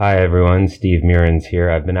Hi everyone, Steve Mearns here.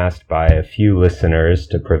 I've been asked by a few listeners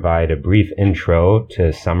to provide a brief intro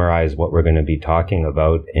to summarize what we're going to be talking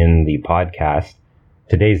about in the podcast.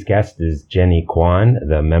 Today's guest is Jenny Kwan,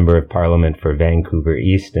 the Member of Parliament for Vancouver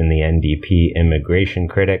East and the NDP immigration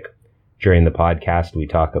critic. During the podcast, we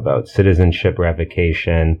talk about citizenship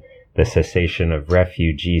revocation, the cessation of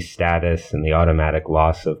refugee status and the automatic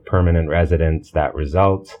loss of permanent residence that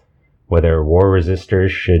results, whether war resistors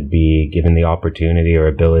should be given the opportunity or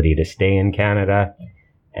ability to stay in Canada,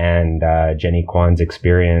 and Jenny Kwan's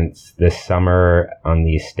experience this summer on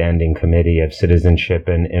the Standing Committee of Citizenship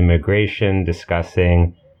and Immigration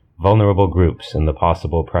discussing vulnerable groups and the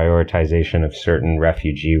possible prioritization of certain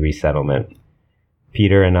refugee resettlement.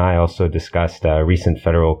 Peter and I also discussed a recent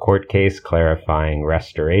federal court case clarifying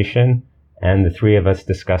restoration, and the three of us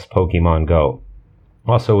discussed Pokemon Go.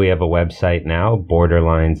 Also, we have a website now,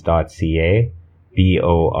 borderlines.ca,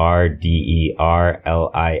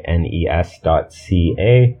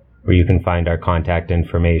 borderlines.ca, where you can find our contact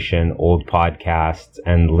information, old podcasts,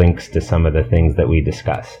 and links to some of the things that we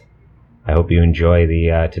discuss. I hope you enjoy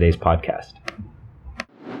today's podcast.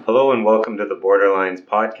 Hello and welcome to the Borderlines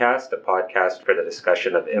podcast, a podcast for the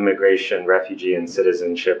discussion of immigration, refugee, and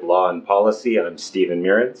citizenship law and policy. I'm Stephen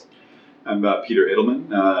Mearns. I'm Peter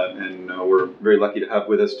Edelman, and we're very lucky to have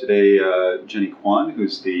with us today Jenny Kwan,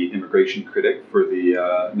 who's the immigration critic for the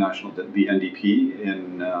NDP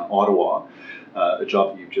in Ottawa, a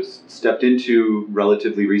job that you've just stepped into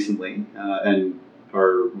relatively recently, and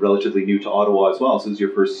are relatively new to Ottawa as well. So this is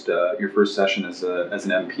your first session as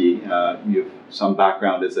an MP. You have some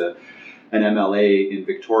background as an MLA in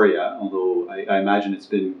Victoria, although I imagine it's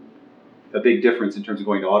been a big difference in terms of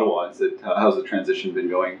going to Ottawa. How's the transition been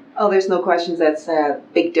going? Oh, there's no questions. That's a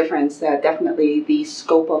big difference. Definitely the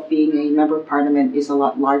scope of being a member of parliament is a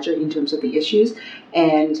lot larger in terms of the issues.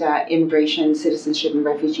 And immigration, citizenship, and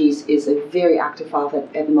refugees is a very active file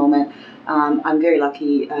at the moment. I'm very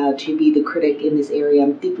lucky to be the critic in this area.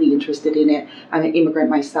 I'm deeply interested in it. I'm an immigrant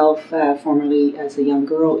myself, formerly as a young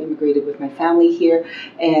girl, immigrated with my family here.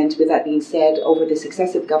 And with that being said, over the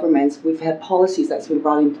successive governments, we've had policies that's been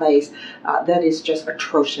brought in place that is just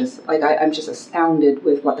atrocious. I'm just astounded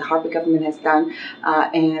with what the Harper government has done.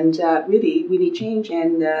 Really, we need change.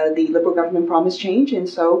 And the Liberal government promised change. And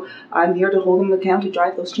so I'm here to hold them account to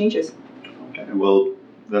drive those changes. Okay, well,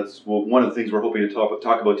 that's one of the things we're hoping to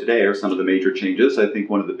talk about today are some of the major changes. I think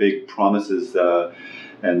one of the big promises,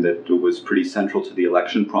 and that was pretty central to the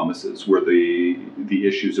election promises, were the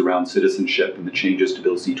issues around citizenship and the changes to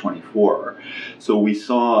Bill C-24. So we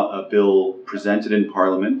saw a bill presented in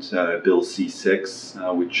Parliament, Bill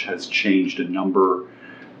C-6, which has changed a number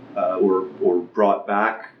or brought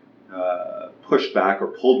back, pushed back or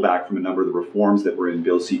pulled back from a number of the reforms that were in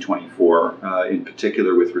Bill C-24, in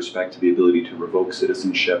particular with respect to the ability to revoke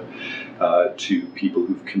citizenship to people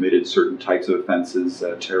who've committed certain types of offenses,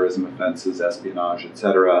 terrorism offenses, espionage,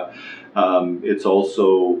 etc. It's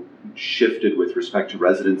also shifted with respect to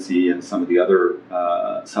residency and some other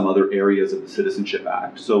areas of the Citizenship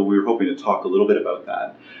Act. So we were hoping to talk a little bit about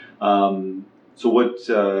that. So what,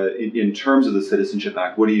 in terms of the Citizenship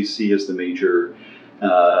Act, what do you see as the major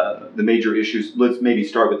issues? Let's maybe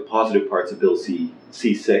start with the positive parts of Bill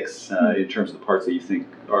C-6 in terms of the parts that you think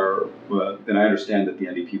are, and I understand that the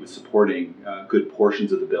NDP was supporting good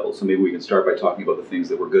portions of the bill, so maybe we can start by talking about the things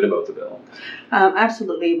that were good about the bill.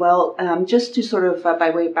 Absolutely. Well, just to sort of, by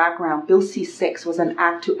way of background, Bill C-6 was an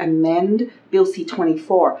act to amend Bill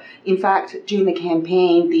C-24. In fact, during the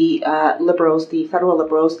campaign, the Liberals, the federal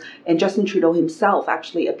Liberals, and Justin Trudeau himself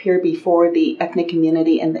actually appeared before the ethnic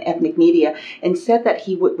community and the ethnic media and said that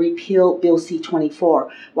he would repeal Bill C-24.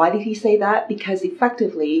 Why did he say that? Because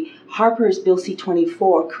effectively, Harper's Bill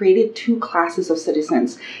C-24 created two classes of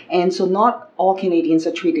citizens. And so not all Canadians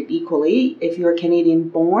are treated equally. If you're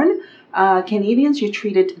Canadian-born, Canadians, you're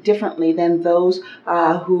treated differently than those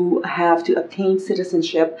who have to obtain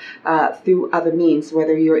citizenship through other means,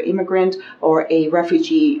 whether you're an immigrant or a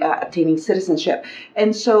refugee obtaining citizenship.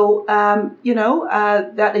 And so,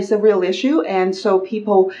 that is a real issue. And so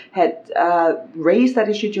people had raised that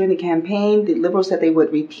issue during the campaign. The Liberals said they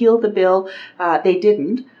would repeal the bill. They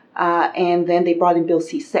didn't. And then they brought in Bill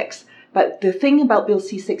C-6. But the thing about Bill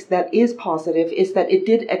C-6 that is positive is that it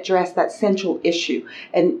did address that central issue,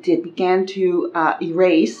 and it began to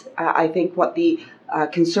erase, I think, what the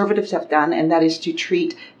Conservatives have done, and that is to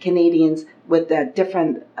treat Canadians with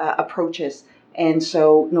different approaches. And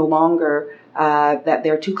so no longer that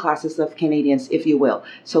there are two classes of Canadians, if you will.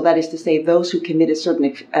 So that is to say, those who committed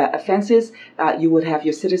certain offenses, you would have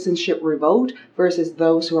your citizenship revoked, versus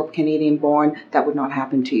those who are Canadian-born, that would not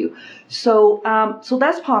happen to you. So so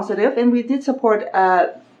that's positive, and we did support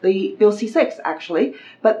the Bill C6, actually.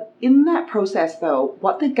 But in that process, though,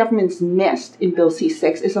 what the government's missed in Bill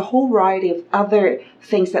C6 is a whole variety of other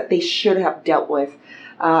things that they should have dealt with.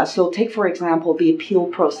 So take, for example, the appeal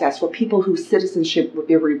process for people whose citizenship would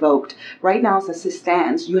be revoked. Right now, as it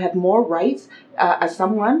stands, you have more rights as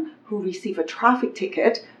someone who receive a traffic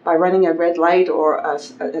ticket by running a red light or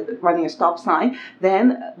running a stop sign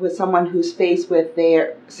than with someone who's faced with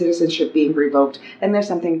their citizenship being revoked. And there's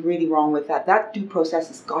something really wrong with that. That due process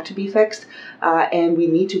has got to be fixed, and we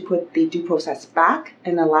need to put the due process back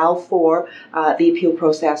and allow for the appeal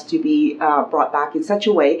process to be brought back in such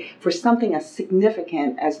a way for something as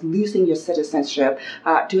significant as losing your citizenship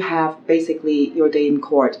to have basically your day in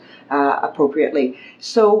court appropriately.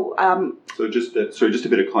 So just a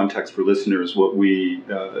bit of context for listeners. What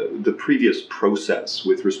the previous process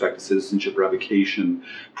with respect to citizenship revocation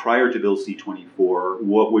prior to Bill C-24,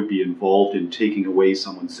 what would be involved in taking away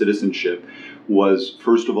someone's citizenship was,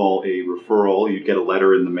 first of all, a referral. You'd get a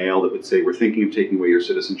letter in the mail that would say, we're thinking of taking away your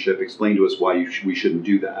citizenship. Explain to us why we shouldn't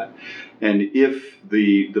do that. And if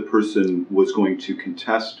the person was going to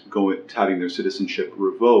contest having their citizenship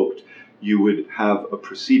revoked, you would have a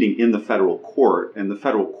proceeding in the federal court, and the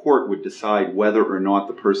federal court would decide whether or not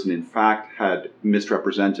the person in fact had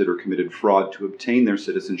misrepresented or committed fraud to obtain their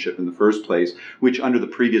citizenship in the first place, which under the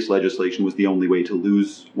previous legislation was the only way to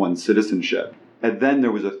lose one's citizenship. And then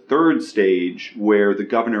there was a third stage where the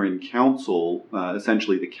governor and council,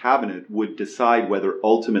 essentially the cabinet, would decide whether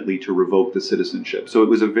ultimately to revoke the citizenship. So it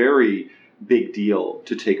was a very big deal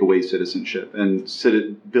to take away citizenship. And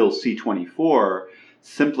Bill C-24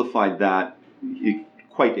 simplified that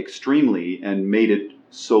quite extremely and made it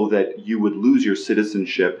so that you would lose your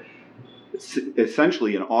citizenship.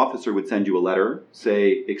 Essentially, an officer would send you a letter,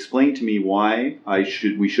 say, explain to me why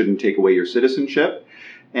we shouldn't take away your citizenship,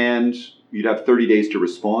 and you'd have 30 days to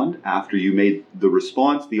respond. After you made the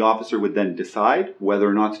response, the officer would then decide whether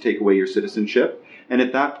or not to take away your citizenship, and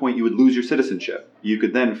at that point you would lose your citizenship. You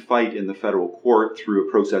could then fight in the federal court through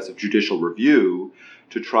a process of judicial review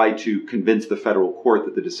to try to convince the federal court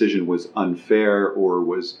that the decision was unfair or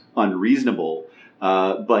was unreasonable,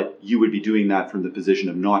 but you would be doing that from the position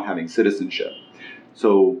of not having citizenship.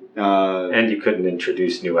 So, and you couldn't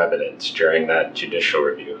introduce new evidence during that judicial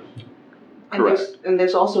review. Correct. And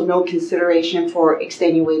there's also no consideration for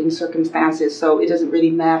extenuating circumstances. So it doesn't really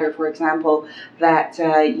matter, for example, that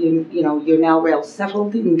you're now well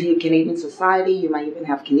settled into Canadian society. You might even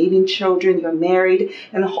have Canadian children. You're married,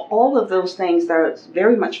 and all of those things that are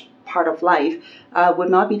very much part of life would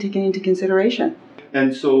not be taken into consideration.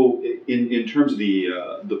 And so, in terms of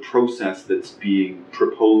the process that's being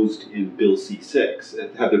proposed in Bill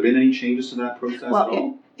C-6, have there been any changes to that process at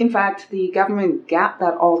all? In fact, the government gapped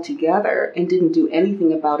that all together and didn't do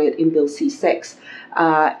anything about it in Bill C-6.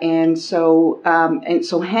 And so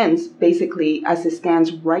hence, basically, as it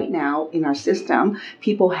stands right now in our system,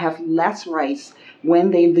 people have less rights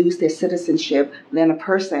when they lose their citizenship than a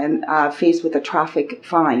person faced with a traffic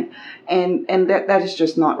fine. And that is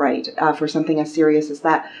just not right for something as serious as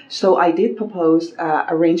that. So I did propose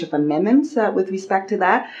a range of amendments with respect to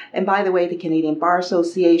that. And by the way, the Canadian Bar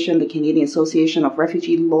Association, the Canadian Association of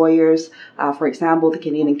Refugee Lawyers, for example, the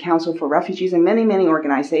Canadian Council for Refugees, and many, many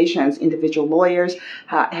organizations, individual lawyers,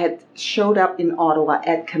 had showed up in Ottawa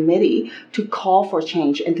at committee to call for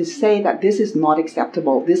change and to say that this is not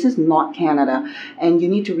acceptable. This is not Canada, and you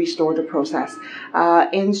need to restore the process.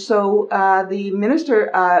 And so the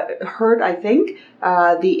minister heard, I think,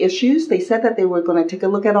 the issues. They said that they were going to take a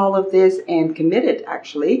look at all of this and committed,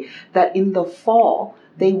 actually, that in the fall,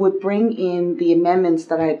 they would bring in the amendments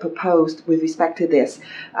that I had proposed with respect to this.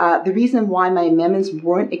 The reason why my amendments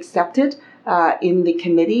weren't accepted in the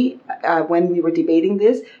committee when we were debating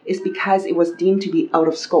this is because it was deemed to be out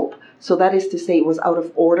of scope. So that is to say it was out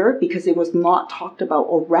of order because it was not talked about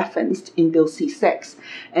or referenced in Bill C-6.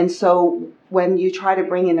 And so when you try to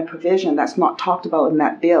bring in a provision that's not talked about in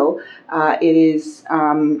that bill, it is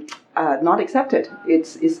not accepted.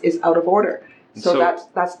 It's out of order. So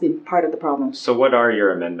that's been part of the problem. So what are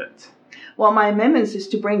your amendments? Well, my amendments is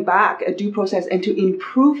to bring back a due process and to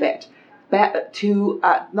improve it. To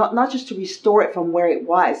not just to restore it from where it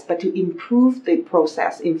was, but to improve the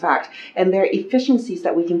process, in fact, and there are efficiencies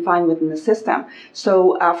that we can find within the system.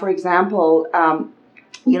 So, for example,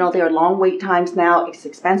 There are long wait times now. It's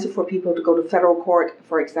expensive for people to go to federal court,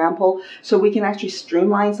 for example. So we can actually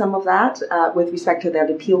streamline some of that with respect to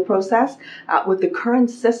that appeal process. With the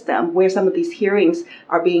current system, where some of these hearings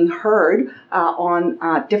are being heard on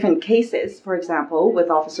different cases, for example, with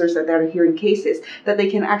officers that are hearing cases, that they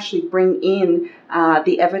can actually bring in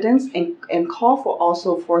the evidence and call for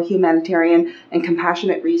also for humanitarian and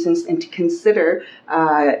compassionate reasons, and to consider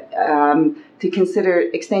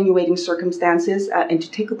extenuating circumstances and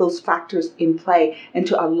to take those factors in play and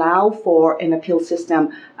to allow for an appeal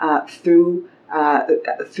system through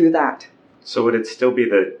that. So would it still be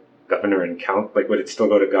the governor and would it still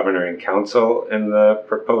go to governor and council in the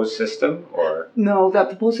proposed system, or? No, the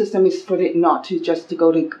proposed system is for it not to just to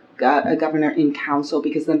go to a governor in council,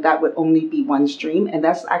 because then that would only be one stream, and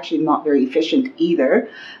that's actually not very efficient either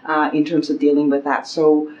in terms of dealing with that.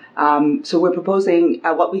 So we're proposing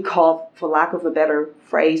what we call, for lack of a better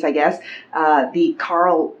phrase, I guess, the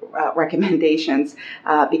Carl recommendations,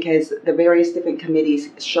 because the various different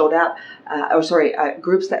committees showed up,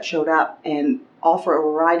 groups that showed up and offer a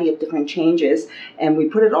variety of different changes, and we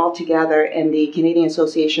put it all together, and the Canadian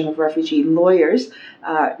Association of Refugee Lawyers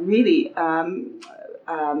really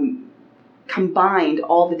combined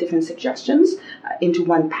all the different suggestions into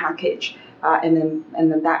one package, and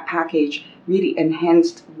then that package really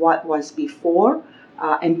enhanced what was before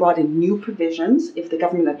and brought in new provisions if the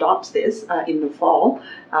government adopts this in the fall,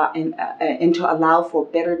 and to allow for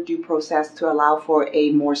better due process, to allow for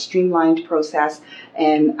a more streamlined process,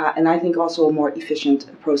 and I think also a more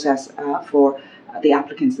efficient process for the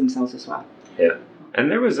applicants themselves as well. Yeah,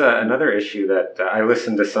 and there was another issue that I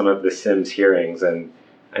listened to some of the Sims hearings, and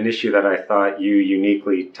an issue that I thought you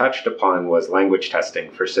uniquely touched upon was language testing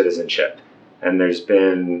for citizenship. And there's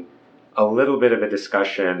been a little bit of a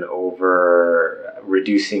discussion over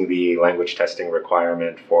reducing the language testing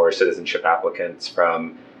requirement for citizenship applicants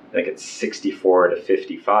from, I think it's 64 to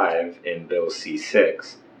 55 in Bill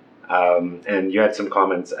C6. And you had some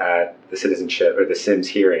comments at the citizenship or the Sims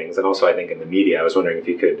hearings, and also I think in the media. I was wondering if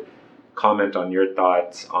you could comment on your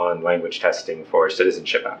thoughts on language testing for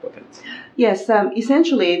citizenship applicants. Yes,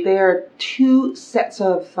 essentially there are two sets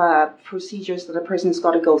of procedures that a person's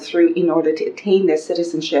got to go through in order to attain their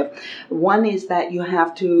citizenship. One is that you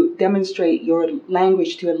have to demonstrate your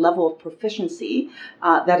language to a level of proficiency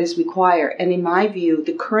that is required. And in my view,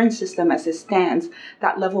 the current system as it stands,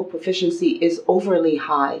 that level of proficiency is overly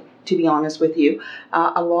high. To be honest with you,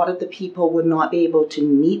 a lot of the people would not be able to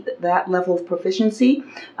meet that level of proficiency.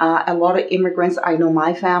 A lot of immigrants, I know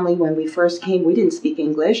my family, when we first came, we didn't speak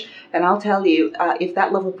English. And I'll tell you, if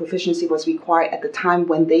that level of proficiency was required at the time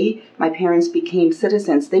when my parents became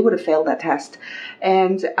citizens, they would have failed that test.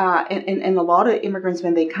 And a lot of immigrants,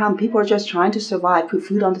 when they come, people are just trying to survive, put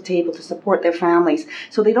food on the table to support their families.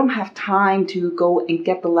 So they don't have time to go and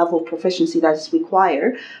get the level of proficiency that is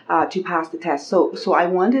required to pass the test. So I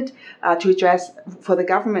wanted to address for the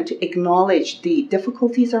government to acknowledge the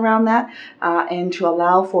difficulties around that and to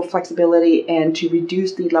allow for flexibility and to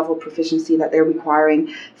reduce the level of proficiency that they're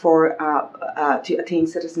requiring for to attain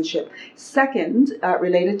citizenship. Second,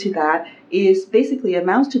 related to that, is basically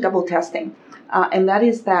amounts to double testing. And that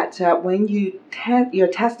is that when you're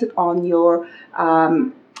tested on your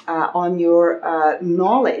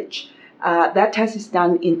knowledge, that test is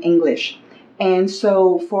done in English. And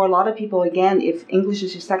so for a lot of people, again, if English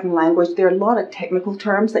is your second language, there are a lot of technical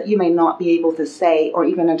terms that you may not be able to say or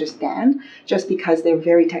even understand just because they're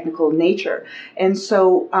very technical in nature. And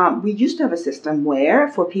so we used to have a system where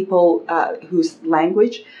for people whose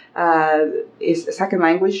language is a second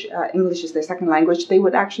language, English is their second language, they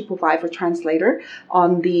would actually provide for translator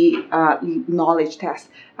on the knowledge test.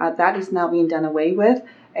 That is now being done away with.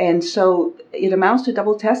 And so it amounts to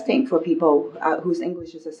double testing for people whose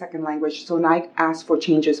English is a second language. So I ask for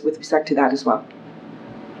changes with respect to that as well.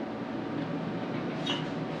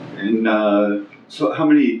 And so how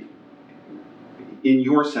many, in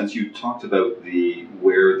your sense, you talked about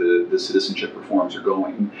where the citizenship reforms are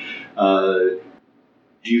going. Do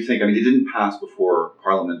you think, it didn't pass before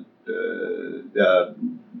Parliament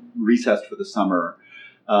recessed for the summer.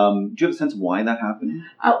 Do you have a sense of why that happened?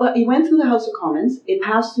 Well, it went through the House of Commons. It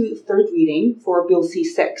passed through third reading for Bill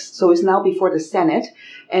C6. So it's now before the Senate.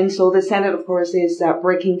 And so the Senate, of course, is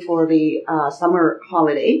breaking for the summer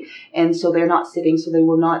holiday. And so they're not sitting, so they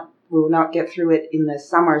will not we will not get through it in the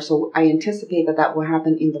summer. So I anticipate that will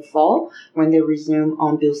happen in the fall when they resume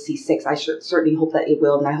on Bill C6. I certainly hope that it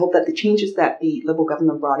will, and I hope that the changes that the Liberal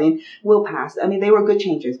government brought in will pass. I mean, they were good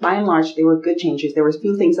changes. By and large, they were good changes. There was a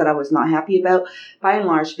few things that I was not happy about. By and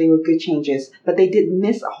large, they were good changes, but they did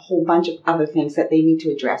miss a whole bunch of other things that they need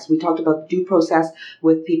to address. We talked about due process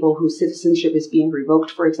with people whose citizenship is being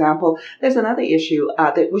revoked, for example. There's another issue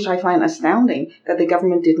which I find astounding that the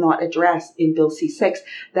government did not address in Bill C6.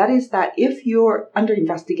 That is that if you're under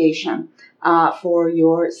investigation for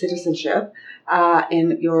your citizenship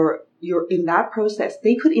and you're in that process,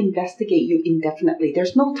 they could investigate you indefinitely.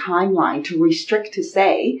 There's no timeline to restrict to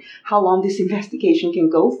say how long this investigation can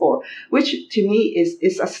go for, which to me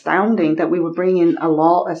is astounding that we would bring in a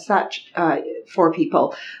law as such for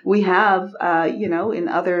people. We have, in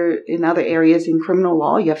other areas in criminal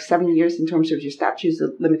law, you have 7 years in terms of your statutes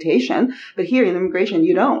of limitation, but here in immigration,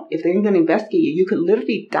 you don't. If they're going to investigate you, you could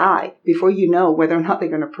literally die before you know whether or not they're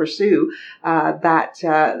going to pursue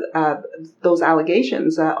those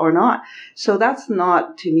allegations or not. So that's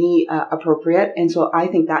not, to me, appropriate. And so I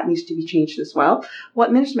think that needs to be changed as well.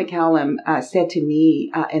 What Minister McCallum said to me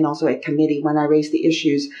and also at committee when I raised the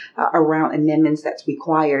issues around amendments that's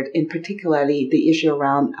required, and particularly the issue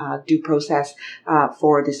around due process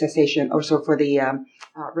for the cessation or so for the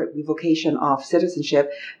revocation of citizenship,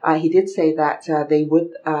 he did say that they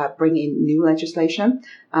would bring in new legislation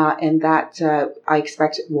and that I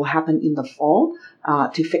expect will happen in the fall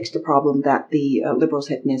to fix the problem that the Liberals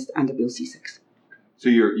had missed under Bill C6. So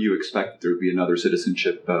you expect that there would be another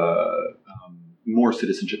citizenship, more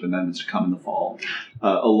citizenship amendments to come in the fall,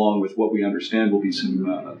 along with what we understand will be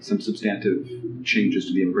some substantive changes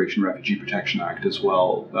to the Immigration Refugee Protection Act as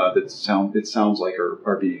well it sounds like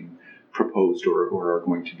are being proposed or are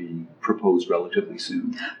going to be proposed relatively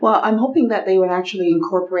soon. Well, I'm hoping that they would actually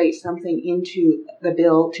incorporate something into the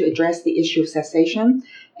bill to address the issue of cessation.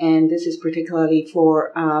 And this is particularly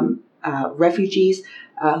for refugees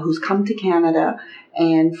who's come to Canada.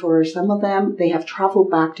 And for some of them, they have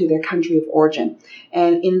traveled back to their country of origin.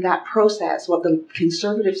 And in that process, what the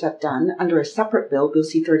Conservatives have done under a separate bill, Bill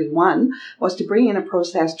C-31, was to bring in a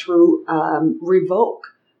process to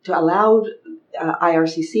to allow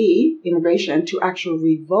IRCC, immigration, to actually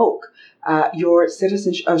revoke your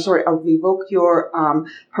citizenship, revoke your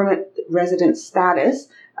permanent resident status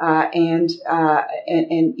and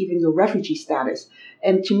even your refugee status.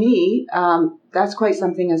 And to me, that's quite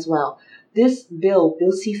something as well. This bill,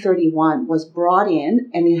 Bill C-31, was brought in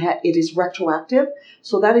and it is retroactive.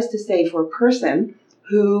 So that is to say, for a person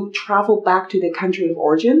who traveled back to their country of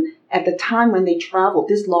origin, at the time when they traveled,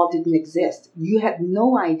 this law didn't exist. You had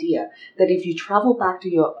no idea that if you travel back to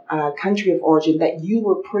your country of origin, that you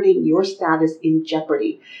were putting your status in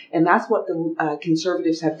jeopardy. And that's what the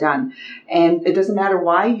Conservatives have done. And it doesn't matter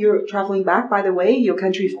why you're traveling back, by the way, your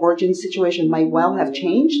country of origin situation might well have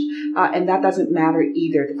changed. And that doesn't matter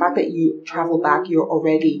either. The fact that you travel back, you're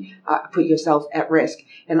already put yourself at risk.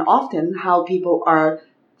 And often how people are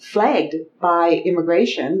flagged by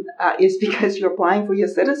immigration is because you're applying for your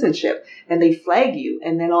citizenship and they flag you,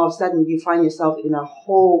 and then all of a sudden you find yourself in a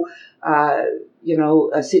whole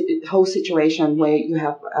whole situation where you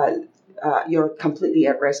have you're completely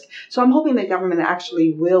at risk. So I'm hoping the government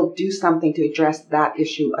actually will do something to address that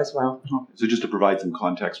issue as well. So just to provide some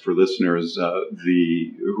context for listeners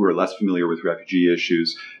who are less familiar with refugee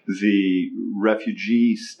issues, the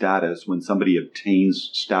refugee status, when somebody obtains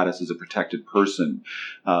status as a protected person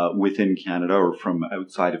within Canada or from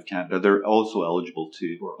outside of Canada, they're also eligible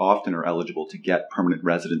to, or often are eligible to get permanent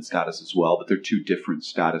resident status as well, but they're two different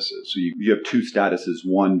statuses. So you have two statuses,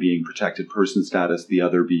 one being protected person status, the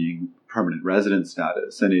other being permanent resident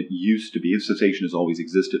status. And it used to be, cessation has always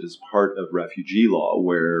existed as part of refugee law,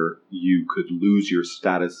 where you could lose your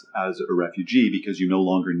status as a refugee because you no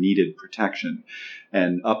longer needed protection.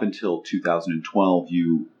 And up until 2012,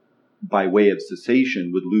 you, by way of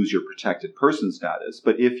cessation, would lose your protected person status.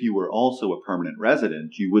 But if you were also a permanent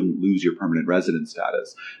resident, you wouldn't lose your permanent resident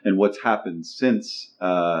status. And what's happened since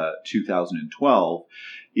 2012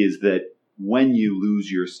 is that when you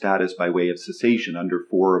lose your status by way of cessation under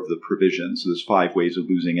 4 of the provisions, so there's 5 ways of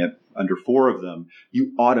losing it, under 4 of them,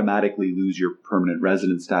 you automatically lose your permanent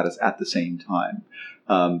resident status at the same time.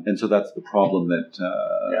 And so that's the problem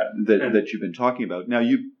that you've been talking about. Now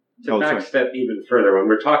to backstep even further, when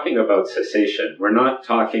we're talking about cessation, we're not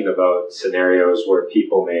talking about scenarios where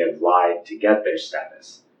people may have lied to get their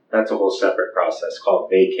status. That's a whole separate process called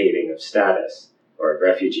vacating of status or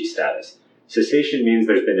refugee status. Cessation means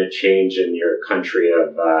there's been a change in your country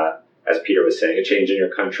of, as Peter was saying, a change in your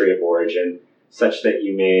country of origin, such that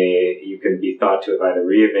you can be thought to have either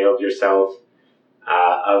re-availed yourself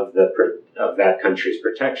of that country's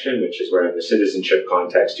protection, which is where in the citizenship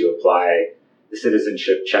context you apply the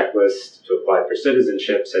citizenship checklist. To apply for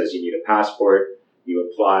citizenship says you need a passport. You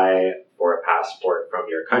apply for a passport from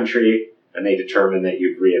your country, and they determine that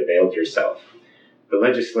you've re-availed yourself. The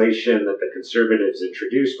legislation that the Conservatives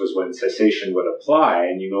introduced was when cessation would apply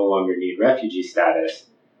and you no longer need refugee status,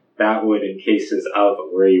 that would, in cases of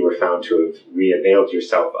where you were found to have re-availed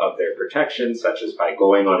yourself of their protection, such as by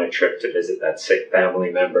going on a trip to visit that sick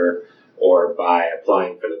family member or by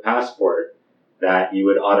applying for the passport, that you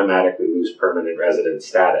would automatically lose permanent resident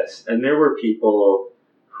status. And there were people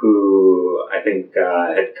who I think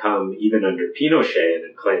had come even under Pinochet and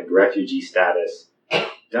had claimed refugee status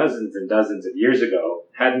dozens and dozens of years ago,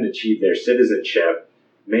 hadn't achieved their citizenship,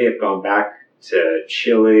 may have gone back to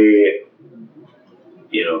Chile,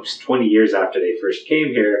 20 years after they first came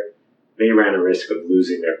here. They ran a risk of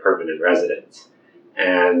losing their permanent residence.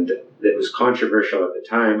 And it was controversial at the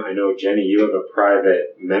time. I know, Jenny, you have a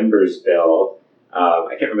private member's bill.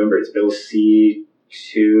 I can't remember. It's Bill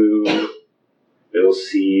C2, Bill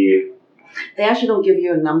C... They actually don't give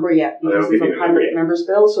you a number yet because it's a private member's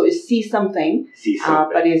bill, so it's C something.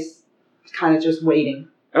 But it's kind of just waiting.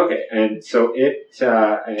 Okay, and so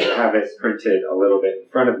I have it printed a little bit in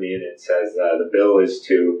front of me, and it says the bill is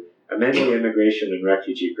to amend the Immigration and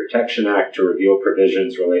Refugee Protection Act to reveal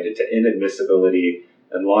provisions related to inadmissibility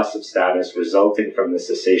and loss of status resulting from the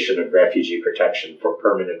cessation of refugee protection for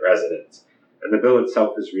permanent residents. And the bill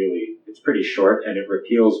itself is it's pretty short, and it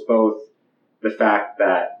repeals both the fact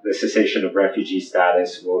that the cessation of refugee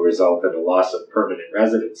status will result in a loss of permanent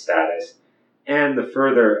resident status, and the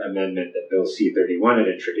further amendment that Bill C-31 had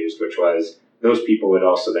introduced, which was those people would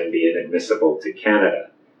also then be inadmissible to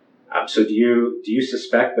Canada. So do you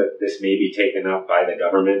suspect that this may be taken up by the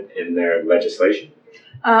government in their legislation?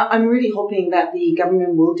 I'm really hoping that the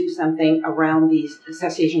government will do something around these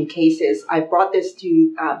cessation cases. I brought this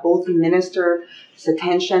to both the minister's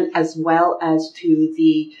attention as well as to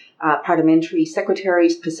the parliamentary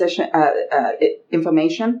secretary's position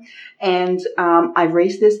information, and I've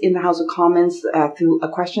raised this in the House of Commons through a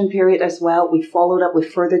question period as well. We followed up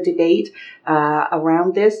with further debate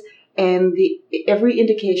around this, and every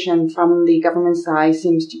indication from the government side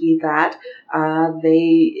seems to be that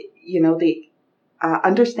they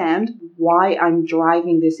understand why I'm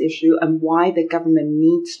driving this issue and why the government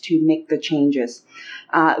needs to make the changes.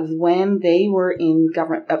 When they were in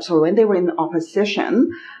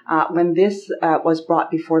opposition, when this was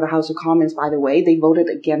brought before the House of Commons, by the way, they voted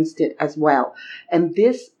against it as well. And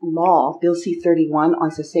this law, Bill C-31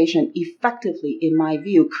 on cessation, effectively, in my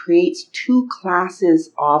view, creates two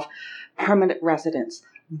classes of permanent residents.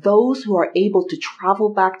 Those who are able to travel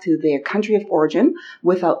back to their country of origin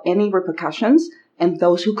without any repercussions, and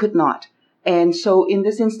those who could not. And so in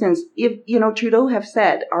this instance, if, Trudeau have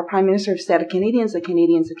said, our Prime Minister have said, a Canadian's a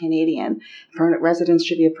Canadian's a Canadian. Permanent residence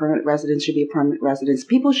should be a permanent residence, should be a permanent residence.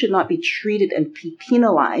 People should not be treated and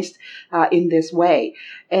penalized in this way.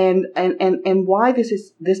 And why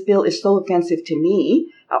this bill is so offensive to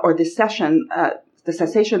me, or the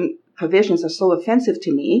cessation provisions are so offensive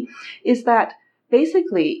to me, is that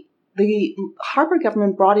basically the Harper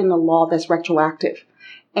government brought in a law that's retroactive.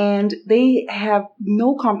 And they have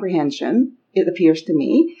no comprehension, it appears to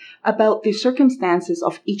me, about the circumstances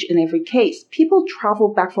of each and every case. People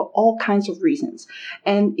travel back for all kinds of reasons.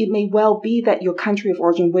 And it may well be that your country of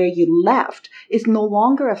origin where you left is no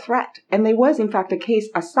longer a threat. And there was, in fact, a case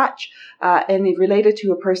as such, and it related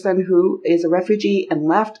to a person who is a refugee and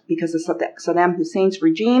left because of Saddam Hussein's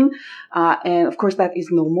regime. And of course, that is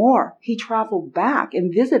no more. He traveled back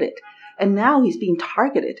and visited. And now he's being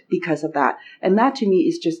targeted because of that. And that to me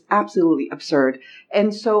is just absolutely absurd.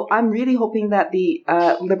 And so I'm really hoping that the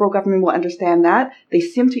Liberal government will understand that. They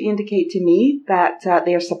seem to indicate to me that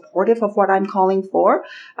they are supportive of what I'm calling for.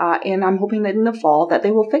 And I'm hoping that in the fall that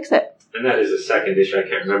they will fix it. And that is a second issue. I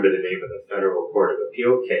can't remember the name of the Federal Court of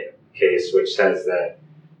Appeal case, which says that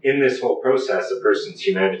in this whole process, a person's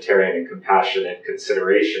humanitarian and compassionate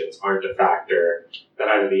considerations aren't a factor that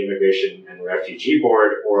either the Immigration and Refugee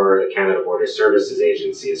Board or the Canada Border Services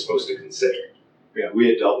Agency is supposed to consider. Yeah, we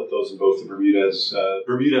had dealt with those in both the Bermudez.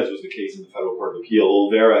 Bermudez was the case in the Federal Court of Appeal.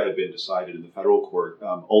 Olvera had been decided in the federal court.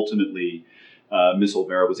 Ultimately, Ms.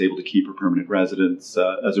 Olvera was able to keep her permanent residence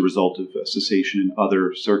as a result of cessation in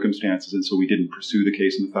other circumstances, and so we didn't pursue the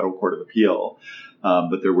case in the Federal Court of Appeal.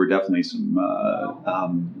 But there were definitely some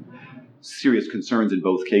serious concerns in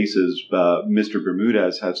both cases. Mr.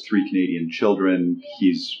 Bermudez has 3 Canadian children.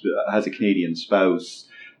 He has a Canadian spouse.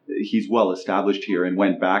 He's well established here and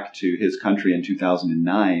went back to his country in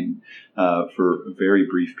 2009 for a very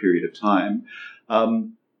brief period of time.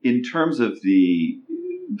 in terms of the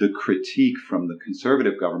critique from the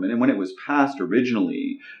Conservative government, and when it was passed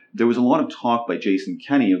originally, there was a lot of talk by Jason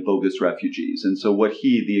Kenney of bogus refugees. And so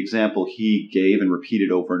the example he gave and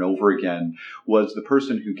repeated over and over again was the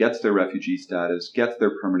person who gets their refugee status, gets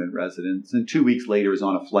their permanent residence, and 2 weeks later is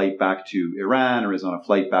on a flight back to Iran or is on a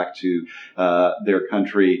flight back to their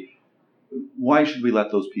country. Why should we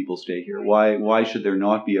let those people stay here? Why should there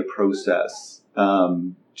not be a process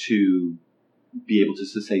to be able to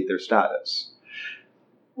cessate their status?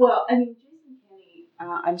 Well, I mean, Jason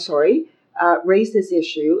Kenney, raised this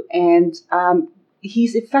issue, and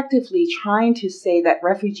he's effectively trying to say that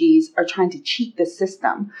refugees are trying to cheat the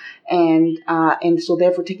system, and so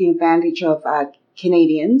therefore taking advantage of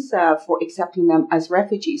Canadians for accepting them as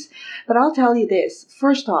refugees. But I'll tell you this,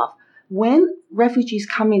 first off, when refugees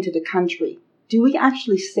come into the country, do we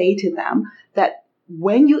actually say to them that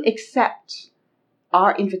when you accept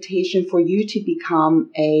our invitation for you to become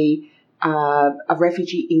a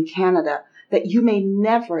refugee in Canada, that you may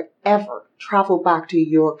never, ever travel back to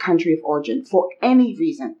your country of origin for any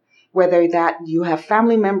reason, whether that you have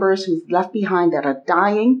family members who've left behind that are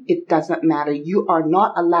dying, it doesn't matter. You are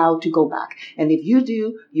not allowed to go back. And if you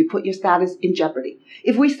do, you put your status in jeopardy.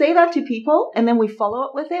 If we say that to people and then we follow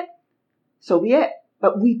up with it, so be it.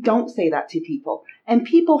 But we don't say that to people. And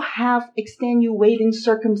people have extenuating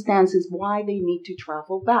circumstances why they need to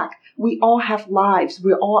travel back. We all have lives.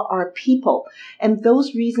 We all are people. And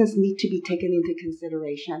those reasons need to be taken into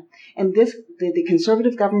consideration. And the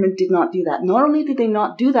Conservative government did not do that. Not only did they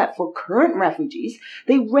not do that for current refugees,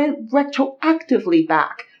 they went retroactively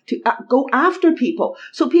back to go after people.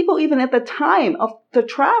 So people, even at the time of the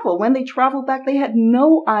travel, when they traveled back, they had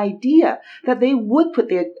no idea that they would put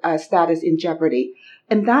their status in jeopardy.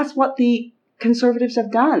 And that's what the Conservatives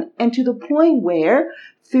have done. And to the point where,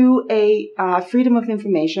 through a Freedom of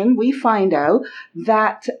Information, we find out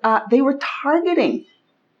that they were targeting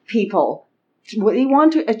people. They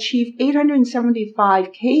want to achieve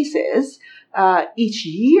 875 cases each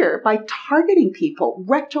year by targeting people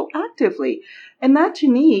retroactively. And that,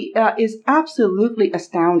 to me, is absolutely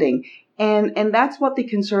astounding. And that's what the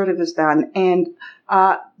Conservative has done. And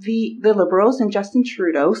the Liberals and Justin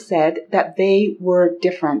Trudeau said that they were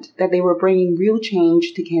different, that they were bringing real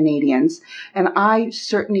change to Canadians. And I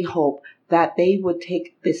certainly hope that they would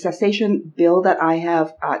take the cessation bill that I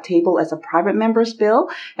have tabled as a private member's bill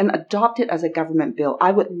and adopt it as a government bill.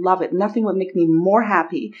 I would love it. Nothing would make me more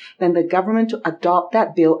happy than the government to adopt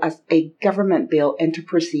that bill as a government bill and to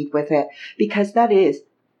proceed with it, because that is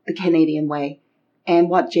the Canadian way. And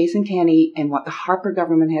what Jason Kenney and what the Harper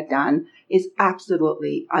government had done is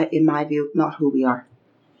absolutely, in my view, not who we are.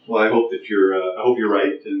 Well, I hope you're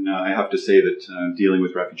right, and I have to say that dealing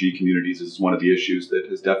with refugee communities is one of the issues that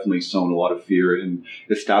has definitely sown a lot of fear in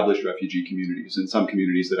established refugee communities, and some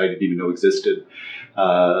communities that I didn't even know existed.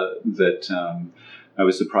 I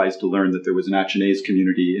was surprised to learn that there was an Achinese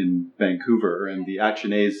community in Vancouver, and the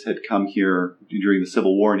Achinese had come here during the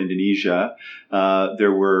Civil War in Indonesia.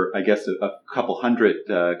 There were, I guess, a couple hundred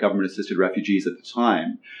government-assisted refugees at the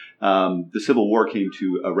time. The Civil War came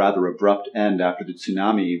to a rather abrupt end after the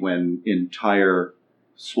tsunami, when entire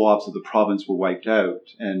swaths of the province were wiped out,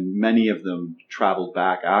 and many of them traveled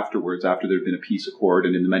back afterwards, after there had been a peace accord,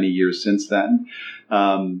 and in the many years since then.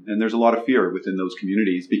 And there's a lot of fear within those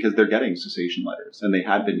communities because they're getting cessation letters, and they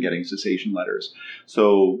had been getting cessation letters.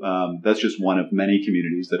 So that's just one of many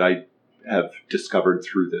communities that I have discovered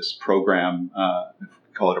through this program,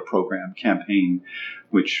 call it a program campaign,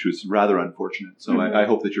 which was rather unfortunate. So I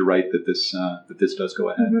hope that you're right that this does go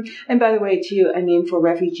ahead. Mm-hmm. And by the way, too, I mean, for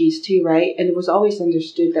refugees too, right? And it was always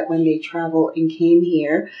understood that when they traveled and came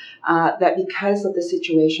here, that because of the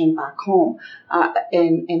situation back home,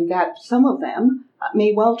 and that some of them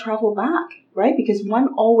may well travel back, right? Because one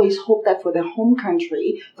always hoped that for the home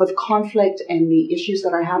country, for the conflict and the issues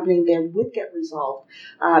that are happening there would get resolved.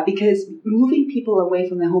 Because moving people away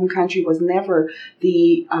from the home country was never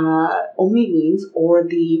the only means or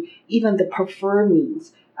even the preferred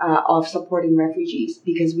means of supporting refugees,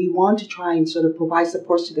 because we want to try and sort of provide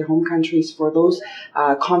supports to their home countries for those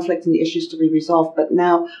conflicts and issues to be resolved. But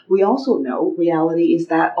now we also know reality is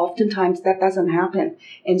that oftentimes that doesn't happen.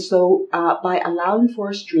 And so by allowing for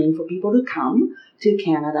a stream for people to come to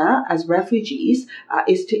Canada as refugees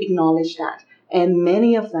is to acknowledge that. And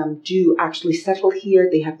many of them do actually settle here.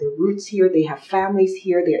 They have their roots here. They have families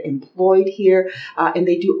here. They're employed here. And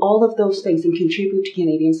they do all of those things and contribute to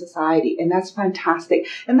Canadian society. And that's fantastic.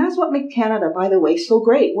 And that's what makes Canada, by the way, so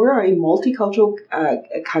great. We're a multicultural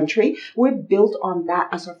country. We're built on that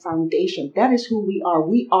as our foundation. That is who we are.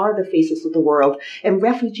 We are the faces of the world, and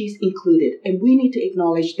refugees included. And we need to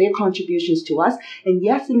acknowledge their contributions to us. And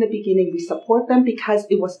yes, in the beginning, we support them because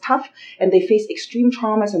it was tough and they faced extreme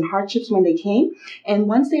traumas and hardships when they came. And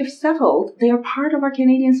once they've settled, they are part of our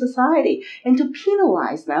Canadian society. And to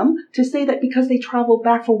penalize them, to say that because they traveled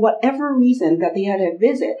back for whatever reason that they had a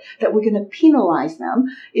visit, that we're going to penalize them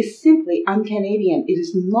is simply un-Canadian. It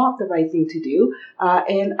is not the right thing to do.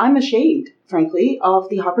 And I'm ashamed, frankly, of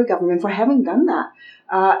the Harper government for having done that.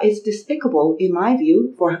 It's despicable, in my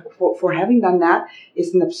view, for having done that.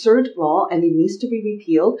 It's an absurd law, and it needs to be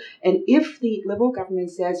repealed. And if the Liberal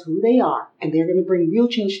government says who they are, and they're going to bring real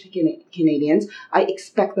change to Canadians, I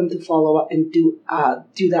expect them to follow up and do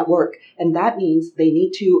that work. And that means they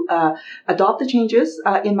need to adopt the changes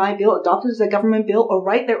in my bill, adopt it as a government bill, or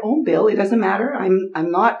write their own bill. It doesn't matter.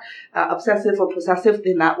 I'm not obsessive or possessive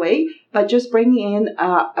in that way, but just bring in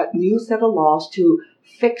a new set of laws to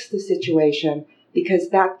fix the situation, because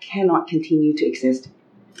that cannot continue to exist.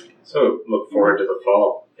 So look forward to the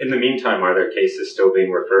fall. In the meantime, are there cases still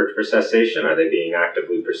being referred for cessation? Are they being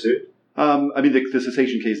actively pursued? The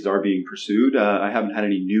cessation cases are being pursued. I haven't had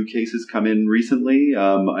any new cases come in recently.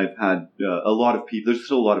 I've had a lot of people. There's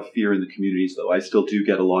still a lot of fear in the communities, though. I still do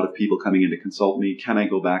get a lot of people coming in to consult me. Can I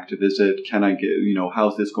go back to visit? Can I get,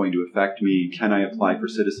 how's this going to affect me? Can I apply for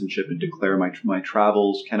citizenship and declare my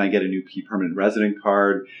travels? Can I get a new permanent resident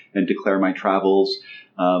card and declare my travels?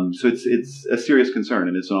 So it's a serious concern,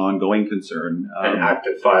 and it's an ongoing concern. And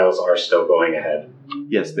active files are still going ahead.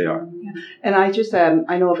 Yes, they are. Yeah. And I just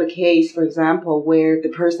I know of a case, for example, where the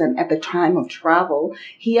person at the time of travel,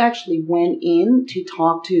 he actually went in to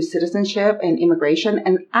talk to citizenship and immigration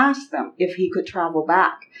and asked them if he could travel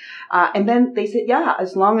back. And then they said, yeah,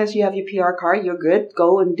 as long as you have your PR card, you're good.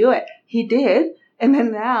 Go and do it. He did. And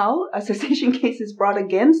then now a cessation case is brought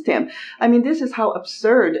against him. I mean, this is how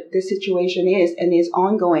absurd this situation is and is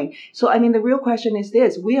ongoing. So, I mean, the real question is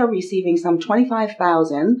this. We are receiving some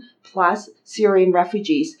 25,000 plus Syrian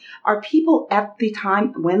refugees. Are people at the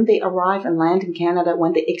time when they arrive and land in Canada,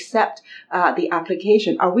 when they accept the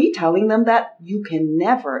application, are we telling them that you can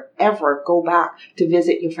never, ever go back to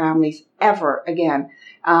visit your families ever again?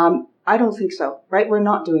 I don't think so, right? We're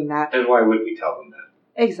not doing that. And why would we tell them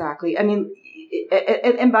that? Exactly. I mean,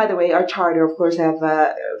 and by the way, our charter, of course, have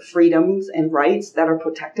freedoms and rights that are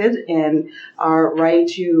protected, and our right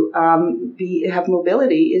to have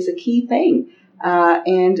mobility is a key thing.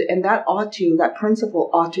 And that principle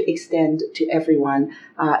ought to extend to everyone,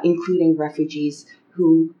 including refugees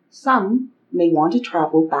who some may want to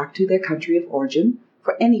travel back to their country of origin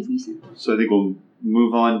for any reason. So I think we'll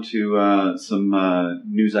move on to some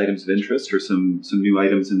news items of interest, or some new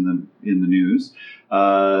items in the news.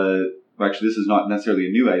 Actually, this is not necessarily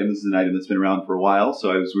a new item. This is an item that's been around for a while.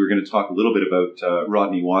 So we were going to talk a little bit about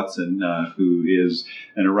Rodney Watson, who is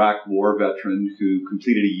an Iraq War veteran who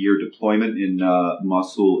completed a year deployment in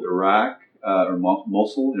Mosul, Iraq,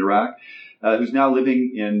 who's now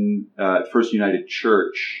living in First United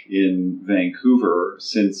Church in Vancouver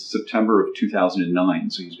since September of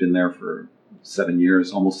 2009. So he's been there for 7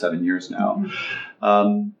 years, almost 7 years now.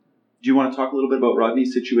 Mm-hmm. Do you want to talk a little bit about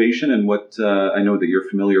Rodney's situation and what I know that you're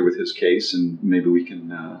familiar with his case, and maybe we can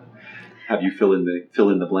have you fill in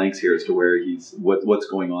the blanks here as to where what's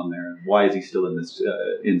going on there, and why is he still in this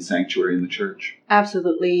in sanctuary in the church?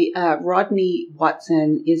 Absolutely, Rodney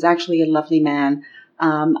Watson is actually a lovely man.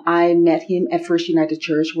 I met him at First United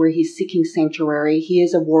Church, where he's seeking sanctuary. He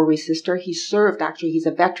is a war resister. He's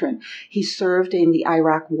a veteran. He served in the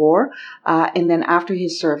Iraq War, and then after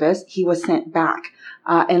his service, he was sent back.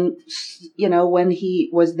 When he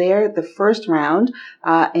was there the first round,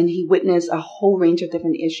 and he witnessed a whole range of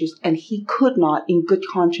different issues, and he could not, in good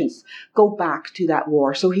conscience, go back to that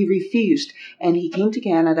war. So he refused, and he came to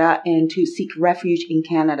Canada and to seek refuge in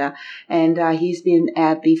Canada. And he's been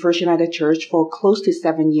at the First United Church for close to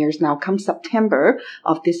 7 years now. Come September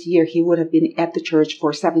of this year, he would have been at the church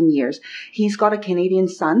for 7 years. He's got a Canadian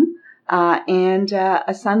son. And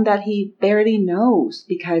a son that he barely knows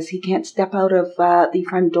because he can't step out of the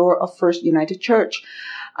front door of First United Church.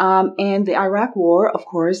 And the Iraq War, of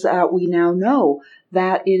course, we now know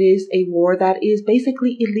that it is a war that is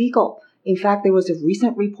basically illegal. In fact, there was a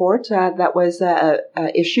recent report that was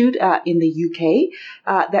issued in the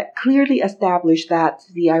UK that clearly established that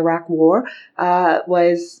the Iraq War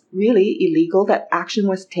was really illegal, that action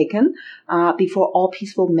was taken before all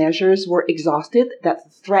peaceful measures were exhausted, that the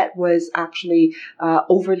threat was actually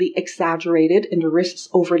overly exaggerated and the risks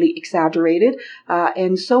overly exaggerated,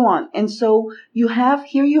 and so on. And so you have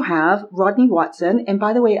Rodney Watson, and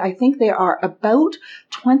by the way, I think there are about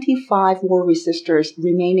 25 war resistors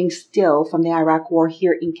remaining still from the Iraq War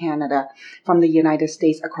here in Canada, from the United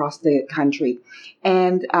States across the country,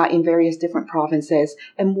 and in various different provinces.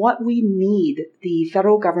 And what we need the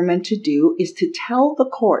federal government to do is to tell the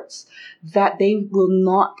courts that they will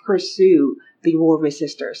not pursue the war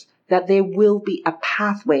resistors, that there will be a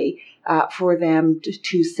pathway for them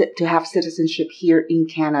to have citizenship here in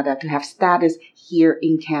Canada, to have status here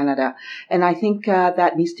in Canada. And I think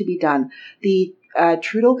that needs to be done. The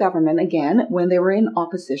Trudeau government, again, when they were in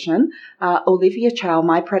opposition, Olivia Chow,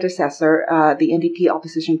 my predecessor, the NDP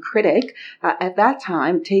opposition critic, at that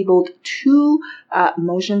time tabled two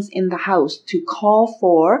motions in the House to call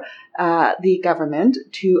for the government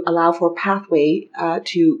to allow for pathway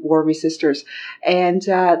to war resistors. And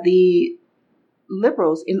the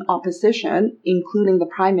Liberals in opposition, including the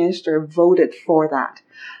Prime Minister, voted for that.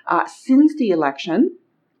 Since the election,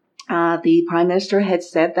 the Prime Minister had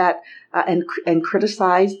said that and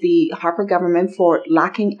criticized the Harper government for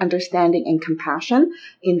lacking understanding and compassion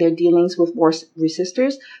in their dealings with war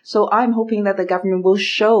resistors. So I'm hoping that the government will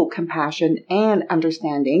show compassion and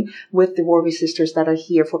understanding with the war resistors that are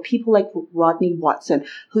here, for people like Rodney Watson,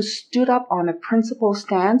 who stood up on a principled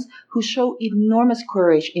stance, who showed enormous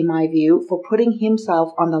courage, in my view, for putting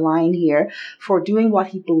himself on the line here, for doing what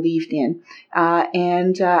he believed in.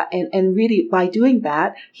 And really, by doing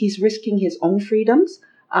that, he's risking his own freedoms.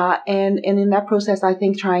 And in that process, I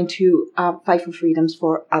think trying to fight for freedoms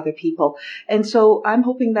for other people. And so I'm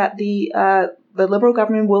hoping that the Liberal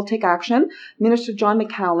government will take action. Minister John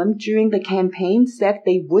McCallum, during the campaign, said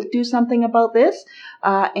they would do something about this.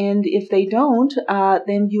 And if they don't,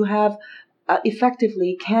 then you have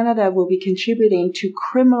effectively Canada will be contributing to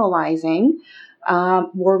criminalizing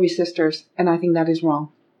war resistors. And I think that is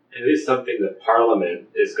wrong. It is something that Parliament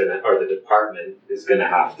is going to, or the Department is going to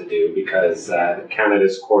have to do, because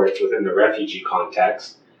Canada's courts within the refugee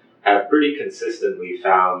context have pretty consistently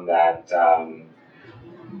found that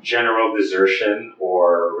general desertion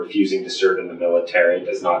or refusing to serve in the military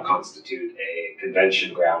does not constitute a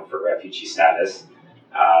convention ground for refugee status.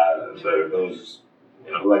 For those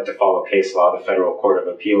who like to follow case law, the Federal Court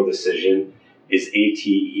of Appeal decision is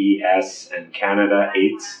ATES and Canada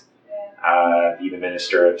 8. Be the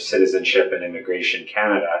Minister of Citizenship and Immigration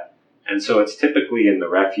Canada. And so it's typically in the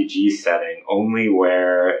refugee setting only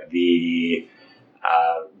where the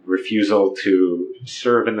refusal to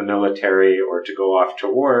serve in the military or to go off to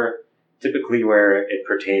war, typically where it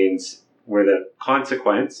pertains, where the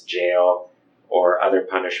consequence, jail or other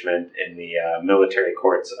punishment in the military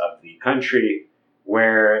courts of the country,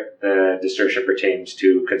 where the desertion pertains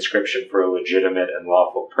to conscription for a legitimate and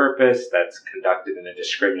lawful purpose that's conducted in a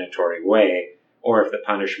discriminatory way, or if the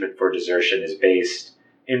punishment for desertion is based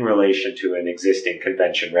in relation to an existing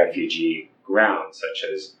convention refugee ground, such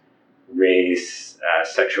as race,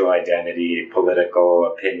 sexual identity, political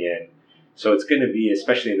opinion. So it's going to be,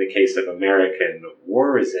 especially in the case of American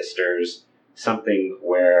war resistors, something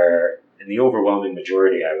where in the overwhelming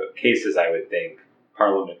majority of cases, I would think,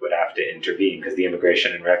 Parliament would have to intervene, because the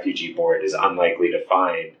Immigration and Refugee Board is unlikely to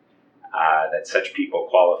find that such people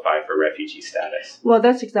qualify for refugee status. Well,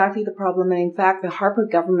 that's exactly the problem. And in fact, the Harper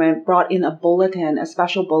government brought in a bulletin, a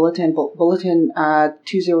special bulletin, Bulletin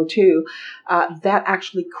 202, that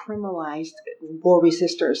actually criminalized war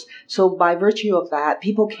resistors. So by virtue of that,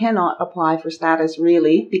 people cannot apply for status,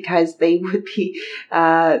 really, because they would be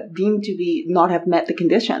deemed to be not have met the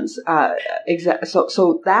conditions.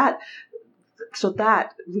 So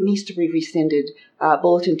that needs to be rescinded.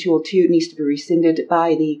 Bulletin 202 needs to be rescinded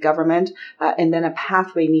by the government, and then a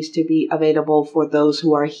pathway needs to be available for those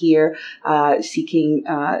who are here seeking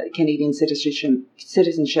Canadian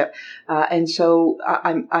citizenship. And so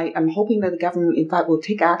I'm hoping that the government, in fact, will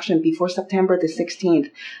take action before September the 16th.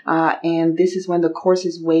 And this is when the course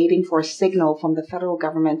is waiting for a signal from the federal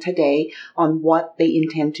government today on what they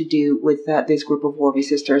intend to do with this group of war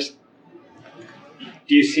resistors.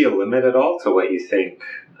 Do you see a limit at all to what you think?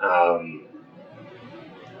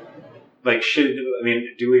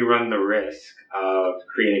 Do we run the risk of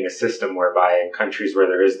creating a system whereby in countries where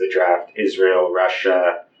there is the draft, Israel,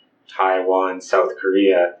 Russia, Taiwan, South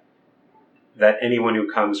Korea, that anyone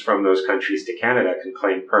who comes from those countries to Canada can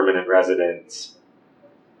claim permanent residence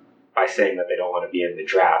by saying that they don't want to be in the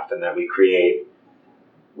draft, and that we create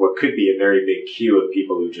what what could be a very big queue of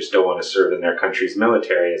people who just don't want to serve in their country's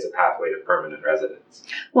military as a pathway to permanent residence?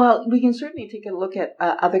 Well, we can certainly take a look at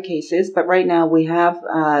other cases, but right now we have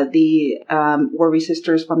the war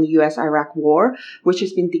resisters from the U.S.-Iraq War, which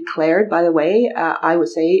has been declared, by the way, I would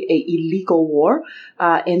say, a illegal war,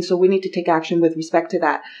 and so we need to take action with respect to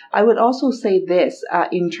that. I would also say this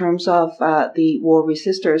in terms of the war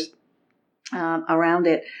resisters around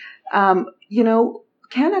it.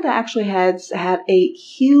 Canada actually has had a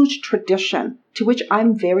huge tradition, to which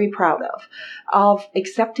I'm very proud of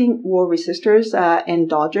accepting war resisters and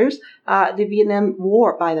dodgers. The Vietnam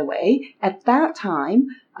War, by the way, at that time,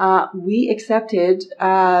 we accepted,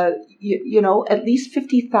 at least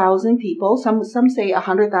 50,000 people. Some say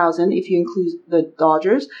 100,000 if you include the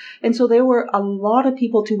dodgers. And so there were a lot of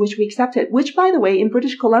people to which we accepted, which, by the way, in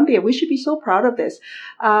British Columbia, we should be so proud of this.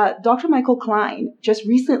 Dr. Michael Klein just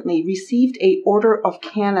recently received a Order of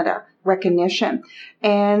Canada recognition,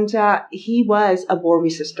 and he was a war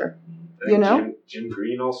resister. Jim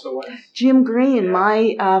Green also was? Jim Green,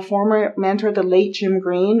 my former mentor, the late Jim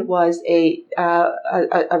Green, was a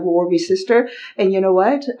war resister. And you know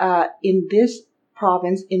what? In this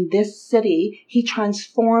province, in this city, he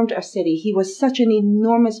transformed a city. He was such an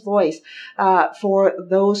enormous voice for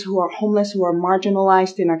those who are homeless, who are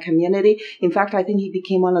marginalized in our community. In fact, I think he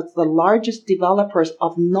became one of the largest developers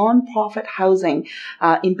of nonprofit housing,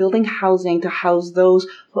 in building housing to house those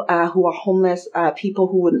who are homeless, people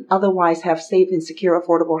who wouldn't otherwise have safe and secure,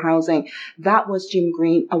 affordable housing. That was Jim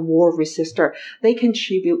Green, a war resister. They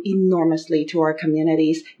contribute enormously to our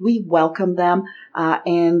communities. We welcome them,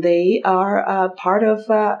 and they are part of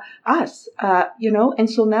us, And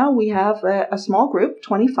so now we have a small group,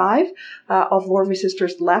 25 of war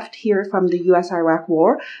resisters left here from the U.S.-Iraq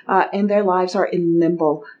War, and their lives are in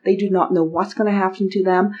limbo. They do not know what's going to happen to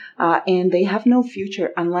them, and they have no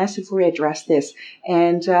future unless if we address this.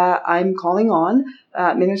 And I'm calling on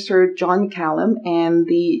Minister John McCallum and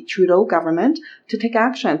the Trudeau government to take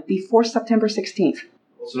action before September 16th.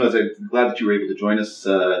 So, I'm glad that you were able to join us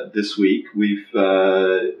this week. We've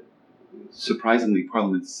surprisingly,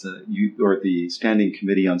 Parliament's the Standing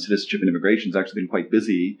Committee on Citizenship and Immigration has actually been quite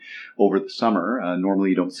busy over the summer.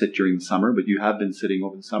 Normally, you don't sit during the summer, but you have been sitting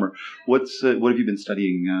over the summer. What have you been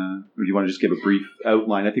studying? Or do you want to just give a brief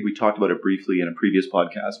outline? I think we talked about it briefly in a previous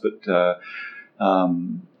podcast, but.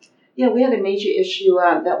 Yeah, we had a major issue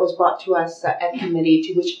that was brought to us at committee,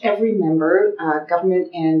 to which every member, government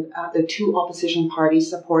and the two opposition parties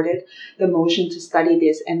supported the motion to study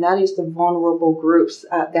this, and that is the vulnerable groups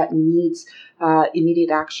that needs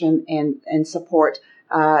immediate action and support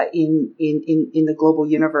in the global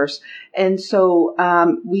universe. And so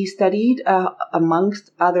we studied,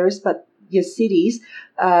 amongst others, but Yazidis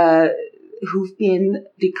who've been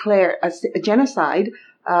declared a genocide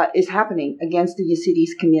is happening against the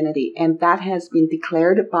Yazidis community. And that has been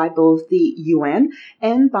declared by both the UN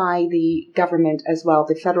and by the government as well,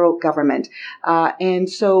 the federal government. And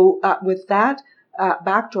so with that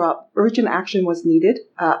backdrop, urgent action was needed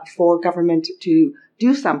for government to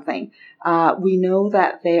do something. We know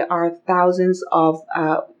that there are thousands of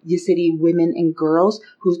Yazidi women and girls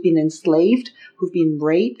who've been enslaved, who've been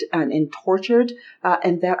raped and tortured,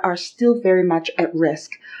 and that are still very much at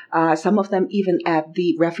risk. Some of them, even at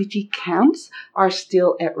the refugee camps, are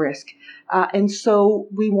still at risk. And so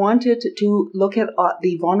we wanted to look at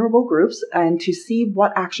the vulnerable groups and to see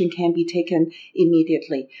what action can be taken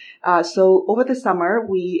immediately. So over the summer,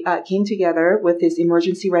 we came together with this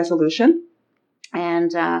emergency resolution.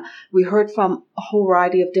 And we heard from a whole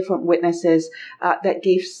variety of different witnesses that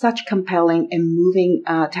gave such compelling and moving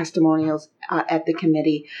testimonials at the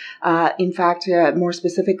committee. In fact, more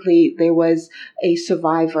specifically, there was a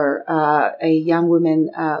survivor, a young woman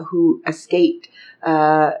who escaped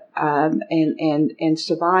and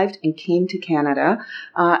survived and came to Canada,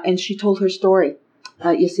 and she told her story.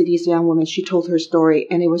 Yazidis, young woman, she told her story,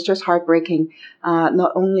 and it was just heartbreaking.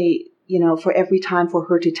 Not only for every time for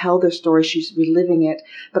her to tell their story, she's reliving it,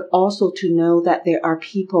 but also to know that there are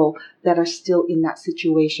people that are still in that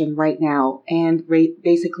situation right now. And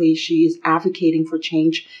basically, she is advocating for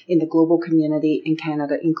change in the global community, and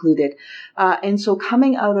Canada included. And so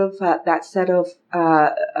coming out of that set of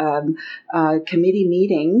committee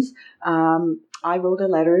meetings, I wrote a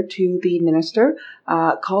letter to the minister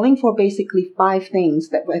calling for basically 5 things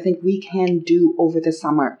that I think we can do over the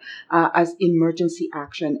summer as emergency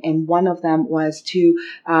action. And one of them was to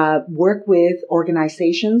work with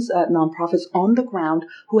organizations, nonprofits on the ground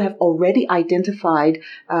who have already identified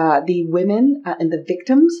the women and the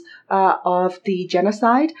victims of the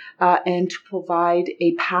genocide and to provide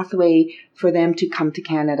a pathway for them to come to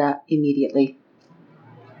Canada immediately.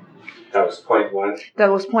 That was point one.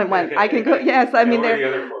 That was point one. I can go. Yes, I mean What are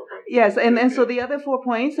there. the other 4 points? Yes, and so the other 4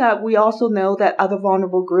 points, we also know that other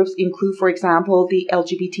vulnerable groups include, for example, the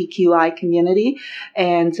LGBTQI community.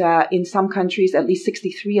 And in some countries, at least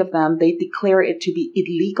 63 of them, they declare it to be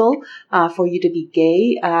illegal for you to be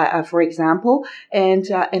gay, for example. And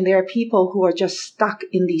there are people who are just stuck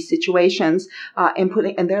in these situations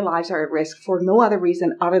and their lives are at risk for no other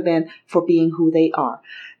reason other than for being who they are.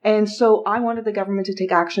 And so I wanted the government to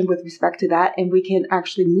take action with respect to that, and we can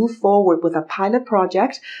actually move forward with a pilot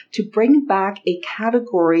project to bring back a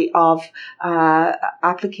category of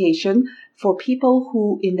application for people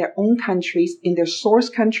who in their own countries, in their source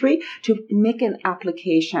country, to make an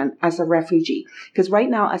application as a refugee. Because right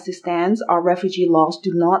now, as it stands, our refugee laws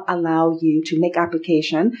do not allow you to make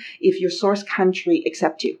application if your source country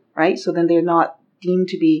accepts you, right? So then they're not deemed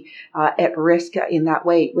to be at risk in that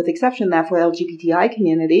way, with exception that for the LGBTI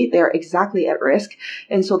community, they're exactly at risk.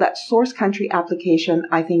 And so that source country application,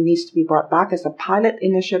 I think, needs to be brought back as a pilot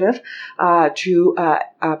initiative to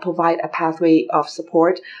provide a pathway of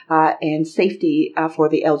support and safety for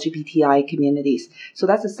the LGBTI communities. So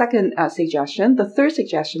that's the second suggestion. The third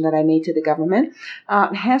suggestion that I made to the government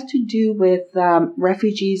has to do with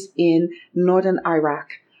refugees in northern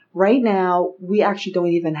Iraq. Right now, we actually don't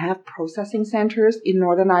even have processing centers in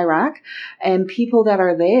northern Iraq, and people that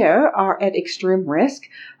are there are at extreme risk.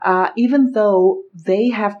 Even though they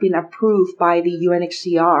have been approved by the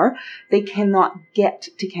UNHCR, they cannot get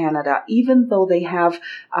to Canada, even though they have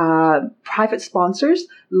private sponsors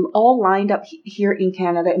all lined up here in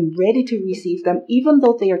Canada and ready to receive them. Even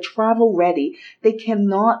though they are travel ready, they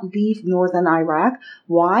cannot leave northern Iraq.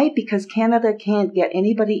 Why? Because Canada can't get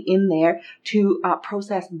anybody in there to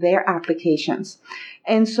process their applications.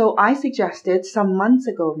 And so I suggested some months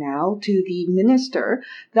ago now to the minister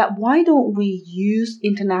that why don't we use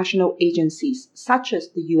international agencies such as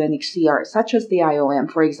the UNHCR, such as the IOM,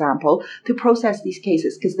 for example, to process these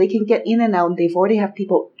cases, because they can get in and out and they've already have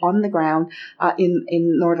people on the ground in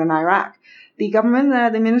northern Iraq. The government,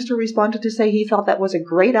 the minister responded to say he thought that was a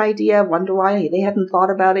great idea, wonder why they hadn't thought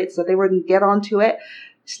about it, so they wouldn't get onto it.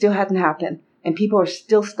 Still hadn't happened. And people are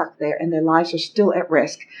still stuck there and their lives are still at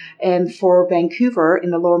risk. And for Vancouver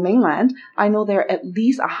in the Lower Mainland, I know there are at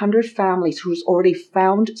least 100 families who's already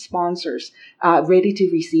found sponsors ready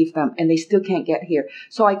to receive them, and they still can't get here.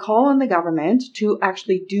 So I call on the government to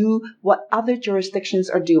actually do what other jurisdictions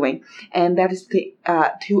are doing, and that is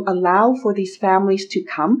to allow for these families to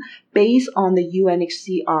come based on the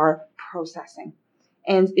UNHCR processing.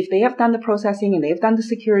 And if they have done the processing and they've done the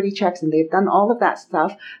security checks and they've done all of that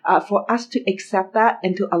stuff, for us to accept that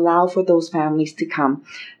and to allow for those families to come.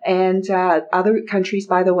 And other countries,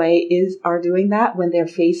 by the way, are doing that when they're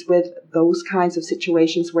faced with those kinds of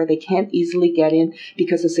situations where they can't easily get in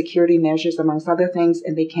because of security measures, amongst other things,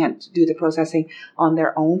 and they can't do the processing on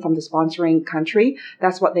their own from the sponsoring country.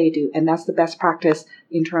 That's what they do. And that's the best practice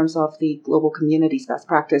in terms of the global community's best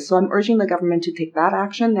practice. So I'm urging the government to take that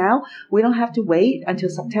action now. We don't have to wait until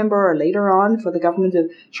September or later on for the government to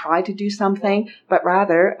try to do something, but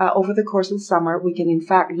rather over the course of the summer, we can in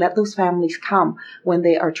fact let those families come when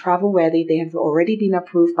they are travel ready. They have already been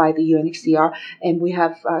approved by the UNHCR, and we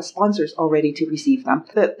have sponsors already to receive them.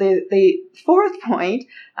 The fourth point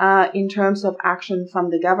in terms of action from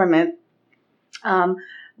the government,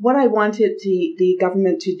 what I wanted the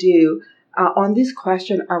government to do on this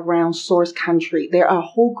question around source country, there are a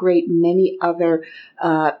whole great many other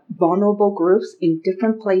vulnerable groups in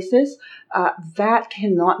different places that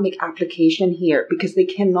cannot make application here because they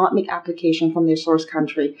cannot make application from their source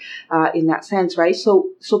country in that sense, right?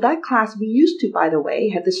 So that class, we used to, by the way,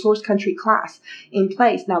 had the source country class in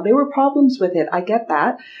place. Now, there were problems with it. I get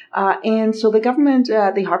that. And so the government,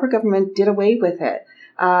 the Harper government did away with it.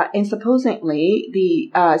 And supposedly,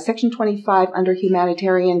 the Section 25 under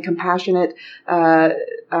humanitarian compassionate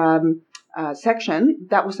section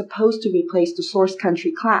that was supposed to replace the source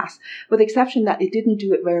country class, with the exception that it didn't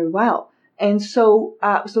do it very well. And so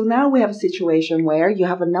now we have a situation where you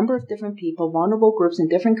have a number of different people, vulnerable groups in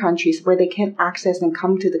different countries where they can't access and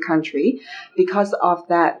come to the country because of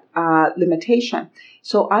that limitation.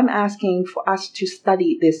 So I'm asking for us to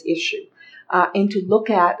study this issue. And to look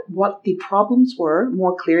at what the problems were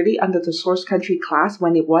more clearly under the source country class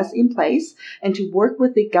when it was in place, and to work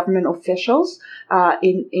with the government officials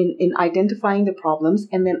in identifying the problems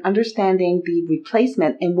and then understanding the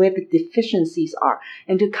replacement and where the deficiencies are,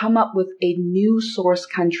 and to come up with a new source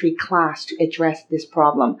country class to address this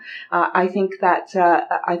problem. I think that's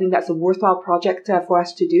a worthwhile project for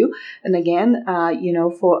us to do. And again,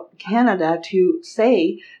 for Canada to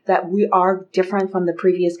say that we are different from the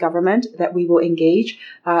previous government, that we we will engage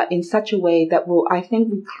in such a way that will, I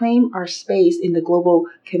think, reclaim our space in the global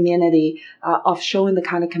community of showing the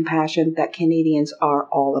kind of compassion that Canadians are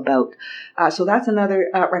all about. So that's another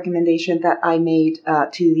recommendation that I made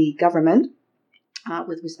to the government.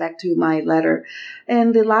 With respect to my letter.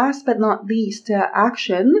 And the last but not least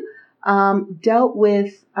action dealt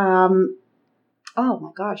with, oh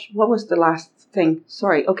my gosh, what was the last thing?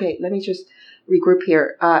 Sorry. Okay, let me just regroup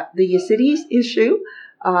here. The Yazidis issue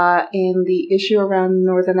and the issue around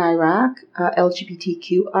Northern Iraq,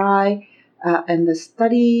 LGBTQI, and the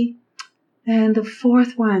study. And the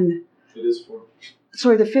fourth one. It is 4.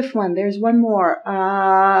 Sorry, the fifth one. There's one more.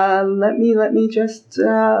 Let me just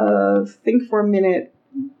think for a minute.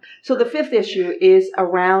 So the fifth issue is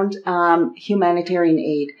around humanitarian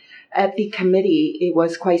aid. At the committee, it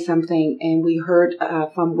was quite something, and we heard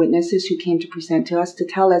from witnesses who came to present to us to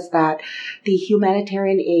tell us that the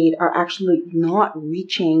humanitarian aid are actually not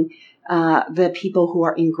reaching the people who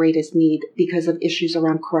are in greatest need because of issues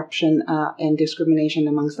around corruption and discrimination,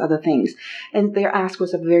 amongst other things. And their ask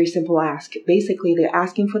was a very simple ask. Basically, they're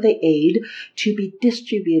asking for the aid to be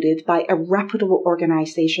distributed by a reputable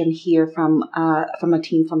organization here from a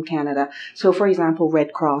team from Canada. So, for example,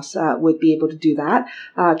 Red Cross would be able to do that,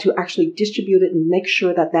 to actually distribute it and make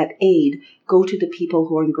sure that that aid go to the people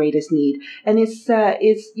who are in greatest need. And it's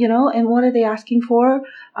and what are they asking for?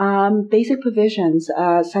 Basic provisions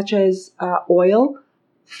such as oil,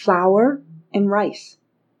 flour, and rice.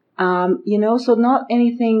 So not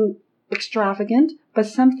anything extravagant, but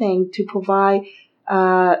something to provide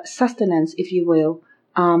sustenance, if you will,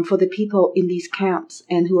 for the people in these camps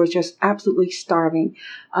and who are just absolutely starving.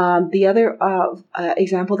 The other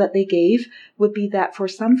example that they gave would be that for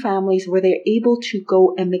some families where they're able to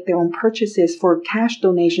go and make their own purchases for cash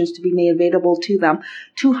donations to be made available to them,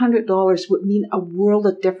 $200 would mean a world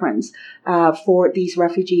of difference for these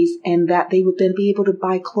refugees, and that they would then be able to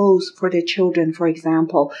buy clothes for their children, for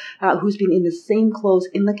example, who's been in the same clothes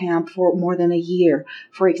in the camp for more than a year,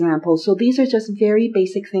 for example. So these are just very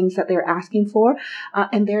basic things that they're asking for.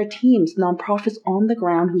 And there are teams, nonprofits on the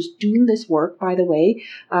ground who's doing this work, by the way,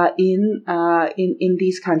 in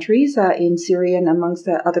these countries, in Syria and amongst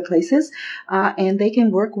the other places, and they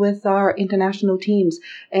can work with our international teams.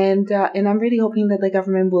 And I'm really hoping that the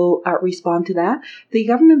government will respond to that. The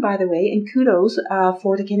government, by the way, and kudos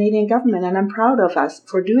for the Canadian government, and I'm proud of us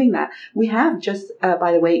for doing that. We have just,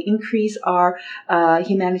 by the way, increased our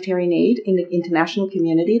humanitarian aid in the international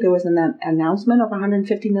community. There was an announcement of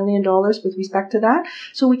 $150 million with respect to that.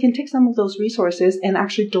 So we can take some of those resources and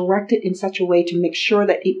actually direct it in such a way to make sure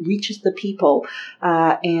that it reaches the people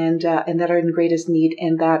and that are in greatest need,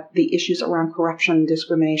 and that the issues around corruption,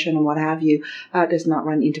 discrimination, and what have you does not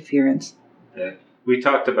run interference. Yeah. We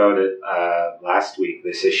talked about it last week,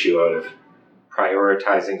 this issue of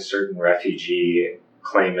prioritizing certain refugee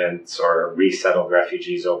claimants or resettled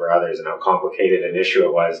refugees over others, and how complicated an issue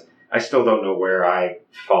it was. I still don't know where I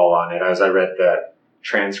fall on it. As I read the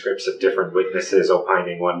transcripts of different witnesses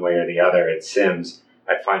opining one way or the other at Sims,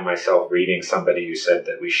 I'd find myself reading somebody who said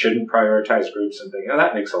that we shouldn't prioritize groups and think, oh,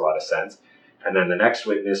 that makes a lot of sense. And then the next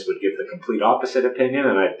witness would give the complete opposite opinion,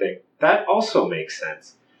 and I'd think, that also makes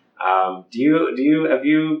sense. Have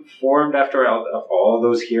you formed after all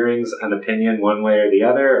those hearings an opinion one way or the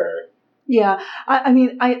other? Or? Yeah,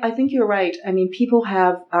 I think you're right. I mean, people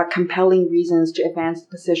have compelling reasons to advance the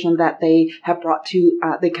position that they have brought to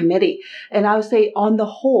the committee. And I would say on the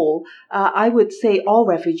whole, I would say all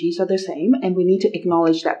refugees are the same. And we need to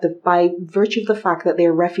acknowledge that by virtue of the fact that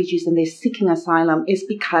they're refugees and they're seeking asylum is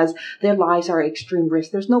because their lives are at extreme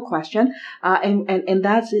risk. There's no question. And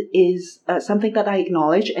that is something that I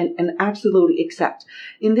acknowledge and absolutely accept.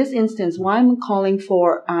 In this instance, why I'm calling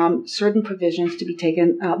for certain provisions to be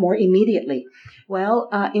taken more immediately. Well,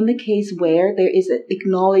 in the case where there is an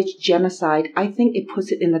acknowledged genocide, I think it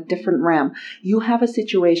puts it in a different realm. You have a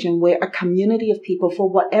situation where a community of people, for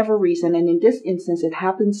whatever reason, and in this instance, it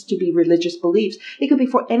happens to be religious beliefs. It could be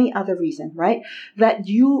for any other reason, right? That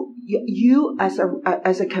you as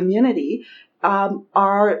a community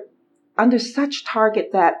are under such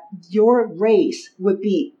target that your race would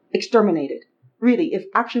be exterminated. Really, if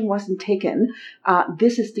action wasn't taken,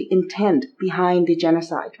 this is the intent behind the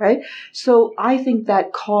genocide, right? So I think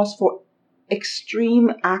that calls for extreme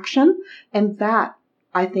action, and that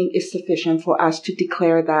I think is sufficient for us to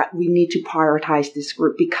declare that we need to prioritize this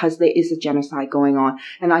group because there is a genocide going on.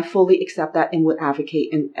 And I fully accept that and would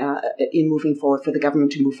advocate in moving forward for the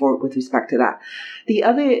government to move forward with respect to that. The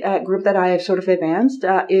other group that I have sort of advanced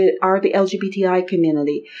are the LGBTI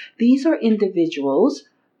community. These are individuals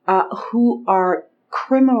who are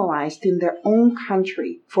criminalized in their own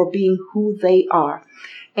country for being who they are.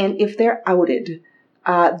 And if they're outed,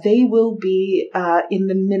 they will be in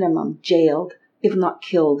the minimum jailed, if not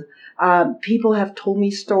killed. People have told me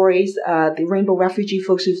stories, the Rainbow Refugee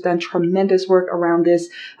folks who've done tremendous work around this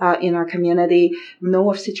in our community know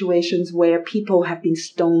of situations where people have been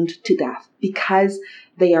stoned to death because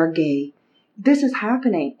they are gay. This is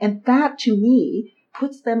happening. And that, to me,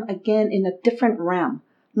 puts them again in a different realm.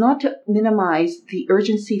 Not to minimize the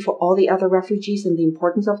urgency for all the other refugees and the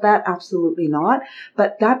importance of that, absolutely not.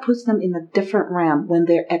 But that puts them in a different realm when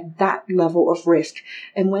they're at that level of risk.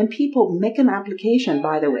 And when people make an application,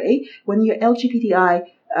 by the way, when you're LGBTI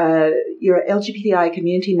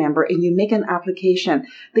community member and you make an application,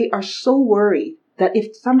 they are so worried that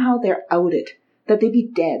if somehow they're outed, that they be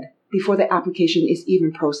dead before the application is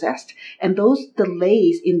even processed. And those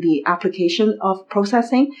delays in the application of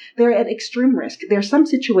processing, they're at extreme risk. There are some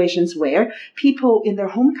situations where people in their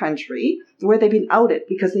home country, where they've been outed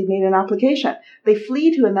because they made an application, they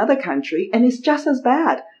flee to another country and it's just as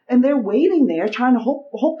bad. And they're waiting there,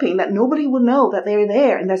 hoping that nobody will know that they're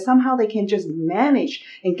there and that somehow they can just manage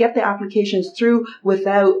and get the applications through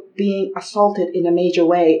without being assaulted in a major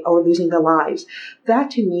way or losing their lives.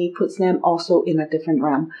 That, to me, puts them also in a different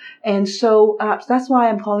realm. And so that's why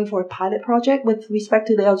I'm calling for a pilot project with respect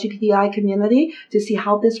to the LGBTI community to see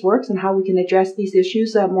how this works and how we can address these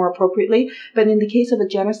issues more appropriately. But in the case of a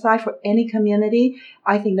genocide for any community,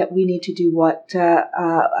 I think that we need to do what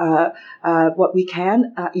we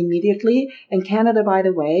can immediately. And Canada, by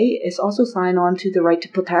the way, is also signed on to the right to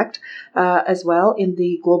protect as well in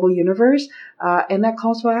the global universe. And that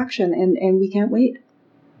calls for action, and we can't wait.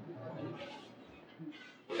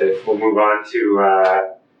 We'll move on to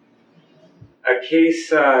a case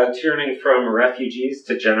turning from refugees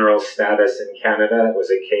to general status in Canada. It was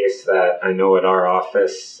a case that I know at our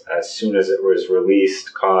office, as soon as it was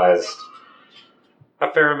released, caused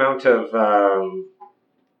a fair amount of,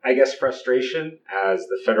 frustration as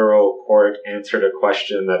the federal court answered a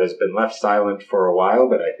question that has been left silent for a while,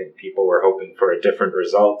 but I think people were hoping for a different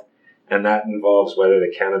result. And that involves whether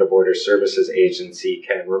the Canada Border Services Agency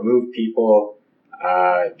can remove people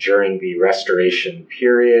during the restoration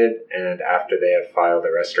period and after they have filed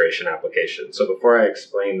a restoration application. So before I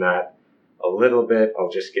explain that a little bit, I'll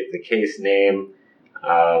just give the case name.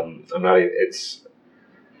 It's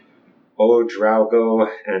Ouedraogo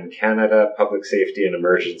and Canada Public Safety and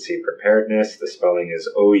Emergency Preparedness. The spelling is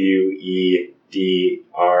Ouedraogo,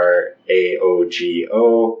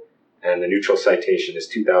 and the neutral citation is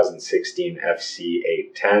 2016 FC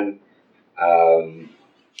 810.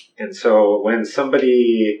 And so when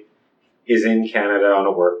somebody is in Canada on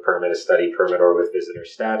a work permit, a study permit, or with visitor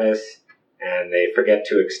status, and they forget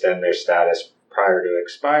to extend their status prior to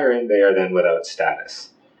expiring, they are then without status.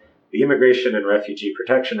 The Immigration and Refugee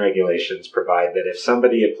Protection Regulations provide that if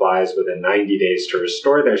somebody applies within 90 days to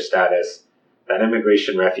restore their status, that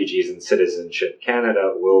Immigration, Refugees, and Citizenship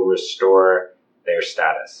Canada will restore their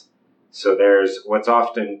status. So there's what's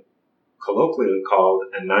often colloquially called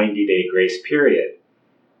a 90-day grace period.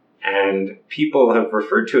 And people have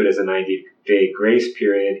referred to it as a 90-day grace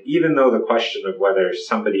period, even though the question of whether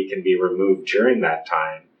somebody can be removed during that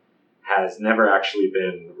time has never actually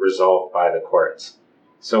been resolved by the courts.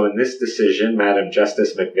 So in this decision, Madam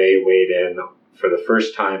Justice McVeigh weighed in for the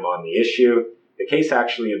first time on the issue. The case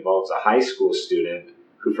actually involves a high school student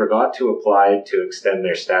who forgot to apply to extend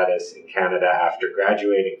their status in Canada after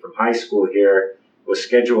graduating from high school here, was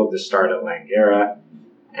scheduled to start at Langara,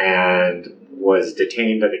 and was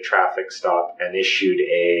detained at a traffic stop and issued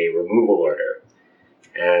a removal order.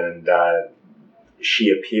 And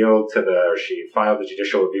she filed the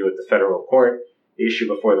judicial review with the federal court. The issue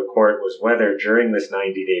before the court was whether during this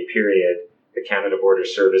 90-day period, the Canada Border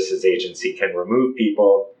Services Agency can remove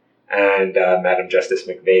people, and Madam Justice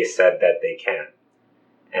McVeigh said that they can.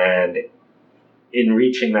 And in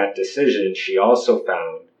reaching that decision, she also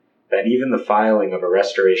found that even the filing of a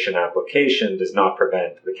restoration application does not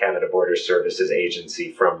prevent the Canada Border Services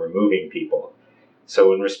Agency from removing people.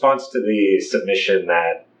 So in response to the submission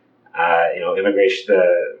that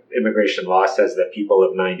the immigration law says that people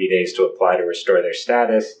have 90 days to apply to restore their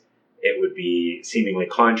status, it would be seemingly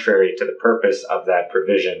contrary to the purpose of that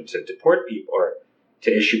provision to deport people or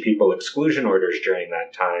to issue people exclusion orders during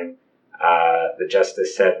that time. The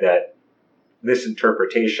justice said that this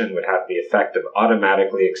interpretation would have the effect of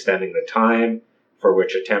automatically extending the time for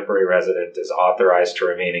which a temporary resident is authorized to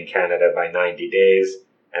remain in Canada by 90 days,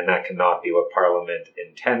 and that cannot be what Parliament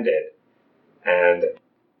intended. And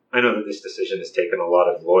I know that this decision has taken a lot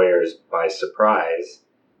of lawyers by surprise,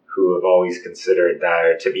 who have always considered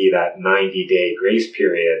there to be that 90-day grace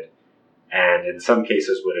period and in some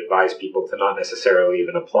cases would advise people to not necessarily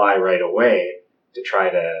even apply right away, to try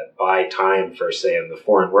to buy time for, say, in the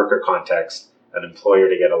foreign worker context, an employer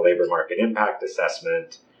to get a labor market impact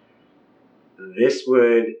assessment. This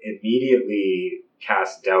would immediately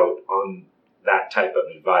cast doubt on that type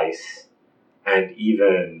of advice, and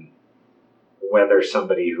even whether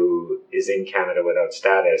somebody who is in Canada without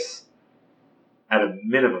status, at a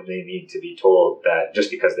minimum, they need to be told that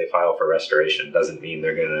just because they file for restoration doesn't mean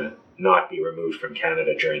they're going to not be removed from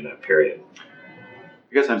Canada during that period.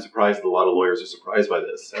 I guess I'm surprised that a lot of lawyers are surprised by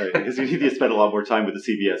this, because you need to spend a lot more time with the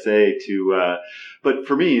CBSA to. But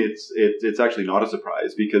for me, it's actually not a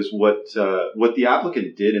surprise, because what the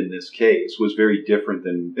applicant did in this case was very different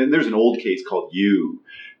than. And there's an old case called You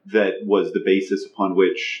that was the basis upon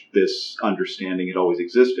which this understanding had always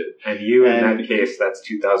existed. And in that case, that's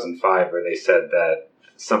 2005, where they said that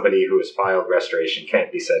somebody who has filed restoration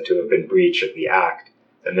can't be said to have been breach of the Act,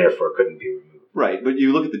 and therefore couldn't be removed. Right, but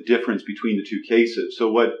you look at the difference between the two cases. So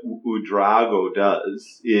what Ouedraogo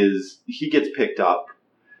does is he gets picked up.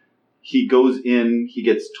 He goes in, he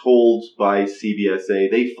gets told by CBSA,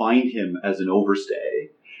 they find him as an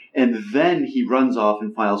overstay, and then he runs off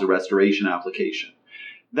and files a restoration application.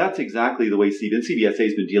 That's exactly the way CBSA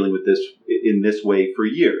has been dealing with this in this way for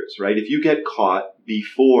years, right? If you get caught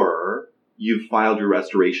before you've filed your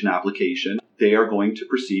restoration application, they are going to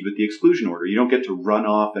proceed with the exclusion order. You don't get to run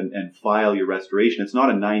off and file your restoration. It's not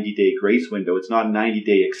a 90-day grace window. It's not a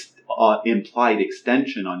 90-day implied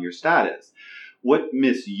extension on your status. What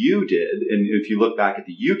Miss Yu did, and if you look back at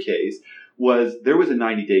the Yu case, was there was a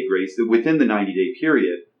 90-day grace within the 90-day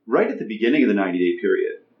period, right at the beginning of the 90-day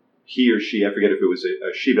period. He or she, I forget if it was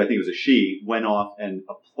a she, but I think it was a she, went off and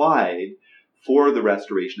applied for the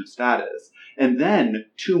restoration of status. And then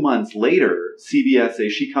 2 months later,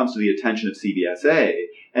 she comes to the attention of CBSA,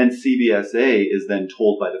 and CBSA is then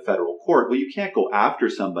told by the federal court, well, you can't go after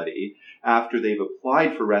somebody after they've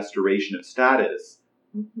applied for restoration of status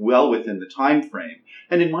well within the time frame.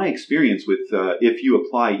 And in my experience with, if you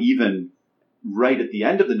apply even right at the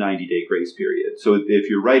end of the 90-day grace period, so if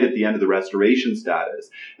you're right at the end of the restoration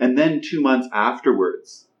status, and then 2 months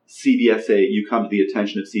afterwards, you come to the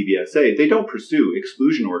attention of CBSA, they don't pursue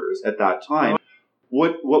exclusion orders at that time.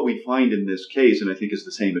 What we find in this case, and I think is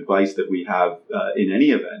the same advice that we have in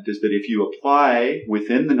any event, is that if you apply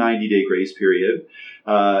within the 90-day grace period,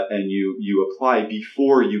 and you apply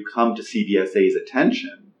before you come to CBSA's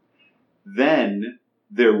attention, then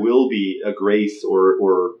there will be a grace,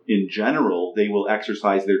 or in general, they will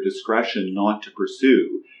exercise their discretion not to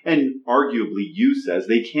pursue. And arguably, Yu says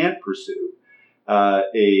they can't pursue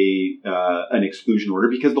an exclusion order,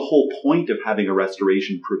 because the whole point of having a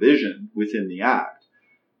restoration provision within the Act.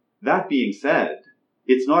 That being said,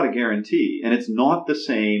 it's not a guarantee, and it's not the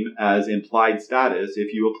same as implied status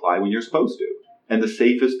if you apply when you're supposed to. And the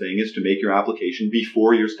safest thing is to make your application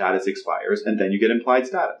before your status expires, and then you get implied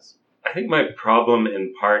status. I think my problem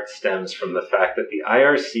in part stems from the fact that the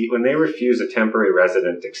IRC, when they refuse a temporary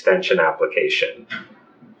resident extension application,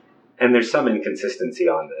 and there's some inconsistency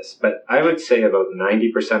on this, but I would say about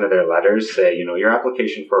 90% of their letters say, your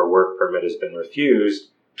application for a work permit has been refused.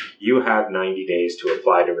 You have 90 days to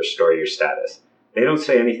apply to restore your status. They don't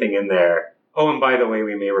say anything in there, oh, and by the way,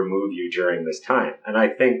 we may remove you during this time. And I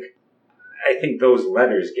think those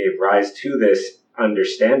letters gave rise to this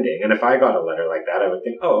understanding. And if I got a letter like that, I would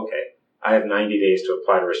think, oh, okay, I have 90 days to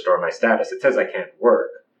apply to restore my status. It says I can't work.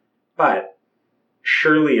 But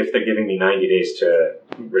surely if they're giving me 90 days to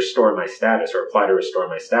restore my status or apply to restore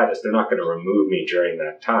my status, they're not going to remove me during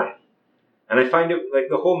that time. And I find it like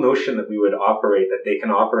the whole notion that we would operate, that they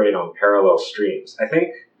can operate on parallel streams. I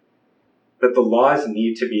think that the laws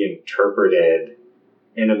need to be interpreted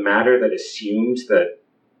in a manner that assumes that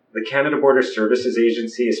the Canada Border Services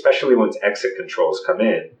Agency, especially once exit controls come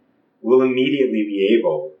in, will immediately be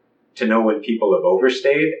able to know when people have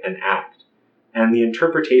overstayed and act. And the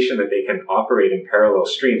interpretation that they can operate in parallel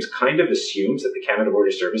streams kind of assumes that the Canada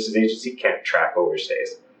Border Services Agency can't track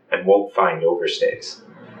overstays and won't find overstays.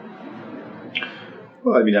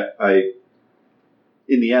 Well, I mean,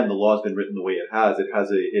 in the end, the law's been written the way it has. It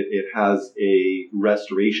has a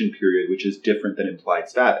restoration period which is different than implied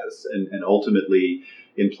status, and ultimately,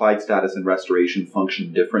 implied status and restoration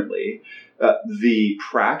function differently. The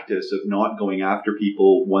practice of not going after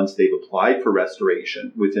people once they've applied for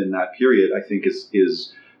restoration within that period, I think,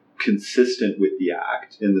 is consistent with the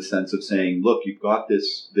Act, in the sense of saying, look, you've got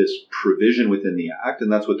this provision within the Act,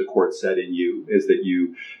 and that's what the court said in You, is that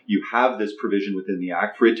you have this provision within the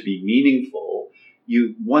Act. For it to be meaningful,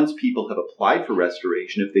 once people have applied for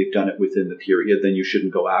restoration, if they've done it within the period, then you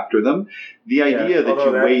shouldn't go after them. The idea that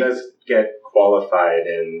you wait... does get qualified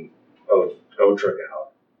in Odragal.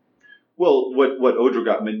 Well, what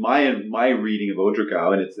Odragal, I mean, my reading of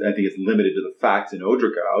Odragal, and I think it's limited to the facts in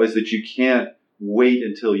Odragal, is that you can't wait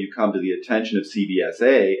until you come to the attention of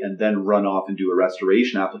CBSA and then run off and do a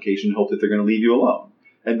restoration application and hope that they're going to leave you alone.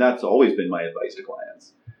 And that's always been my advice to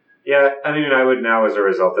clients. Yeah, I mean, I would now, as a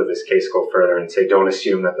result of this case, go further and say, don't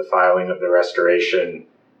assume that the filing of the restoration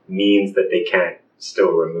means that they can't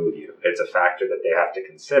still remove you. It's a factor that they have to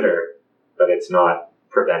consider, but it's not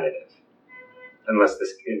preventative.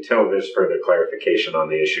 Until there's further clarification on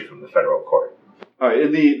the issue from the federal court. All right,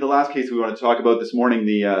 in the last case we want to talk about this morning,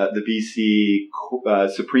 the BC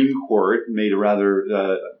Supreme Court made a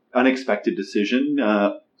rather unexpected decision,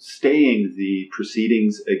 staying the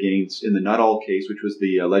proceedings in the Nuttall case, which was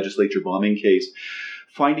the legislature bombing case,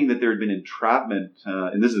 finding that there had been entrapment,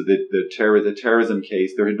 and this is the terrorism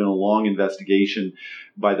case. There had been a long investigation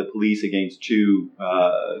by the police against two,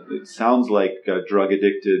 it sounds like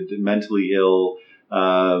drug-addicted, mentally ill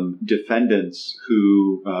defendants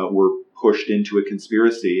who were pushed into a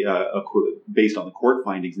conspiracy based on the court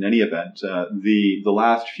findings. In any event, the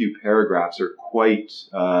last few paragraphs are quite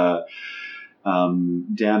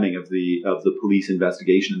damning of the police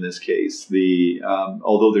investigation in this case.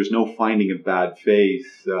 Although there's no finding of bad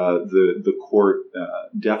faith, the court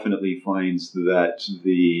definitely finds that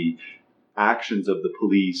the actions of the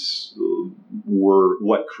police were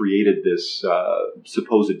what created this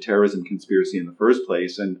supposed terrorism conspiracy in the first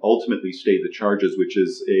place, and ultimately stayed the charges, which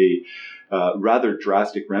is a rather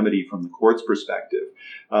drastic remedy from the court's perspective.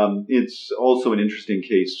 It's also an interesting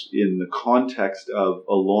case in the context of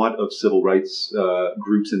a lot of civil rights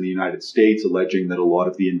groups in the United States alleging that a lot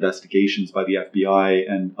of the investigations by the FBI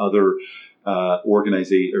and other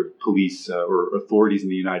police or authorities in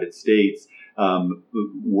the United States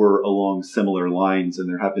were along similar lines, and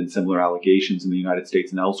there have been similar allegations in the United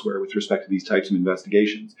States and elsewhere with respect to these types of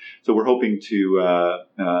investigations. So we're hoping to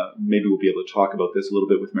maybe we'll be able to talk about this a little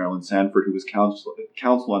bit with Marilyn Sanford, who was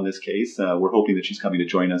counsel on this case. We're hoping that she's coming to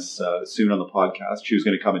join us soon on the podcast. She was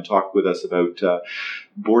going to come and talk with us about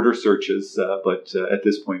border searches, but at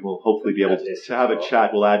this point we'll hopefully be able to have a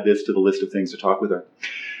chat. We'll add this to the list of things to talk with her.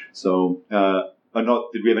 So,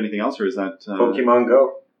 did we have anything else, or is that Pokemon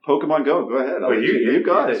Go? Pokemon Go, go ahead. Well, you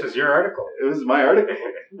got it. This was your article. It was my article.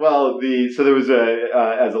 Well, so there was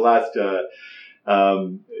as a last,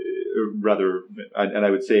 rather, and I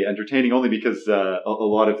would say entertaining only because a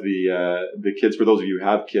lot of the kids, for those of you who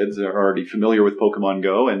have kids, are already familiar with Pokemon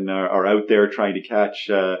Go and are out there trying to catch.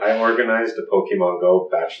 I organized a Pokemon Go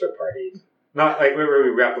bachelor party. Not like we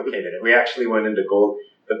replicated it. We actually went into Gold.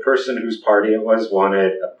 The person whose party it was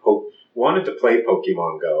wanted to play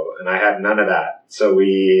Pokemon Go, and I had none of that. So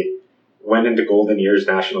we went into Golden Ears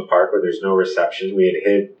National Park where there's no reception. We had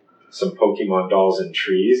hid some Pokemon dolls in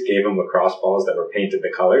trees, gave him lacrosse balls that were painted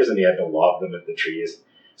the colors, and he had to lob them at the trees.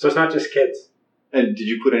 So it's not just kids. And did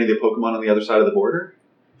you put any of the Pokemon on the other side of the border?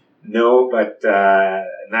 No, but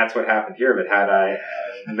and that's what happened here. But had I,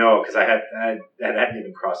 no, because that hadn't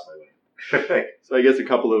even crossed my mind. So I guess a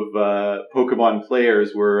couple of Pokemon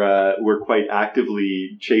players were quite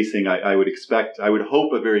actively chasing. I would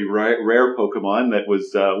hope a very rare Pokemon that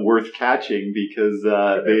was worth catching, because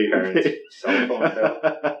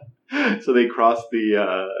so they crossed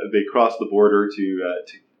the border to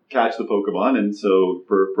catch the Pokemon. And so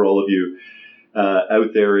for all of you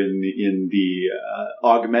out there in the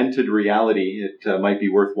augmented reality, it might be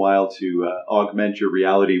worthwhile to augment your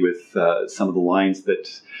reality with some of the lines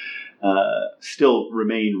that still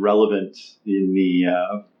remain relevant in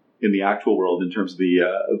the actual world, in terms of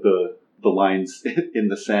the lines in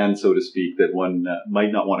the sand, so to speak, that one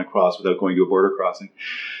might not want to cross without going to a border crossing.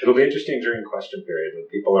 It'll be interesting during question period when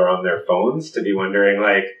people are on their phones to be wondering,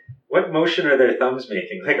 like, what motion are their thumbs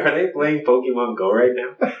making? Like, are they playing Pokemon Go right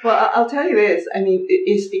now? Well, I'll tell you this. I mean,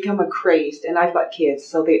 it's become a craze, and I've got kids,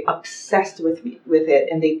 so they're obsessed with it,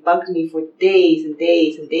 and they bugged me for days and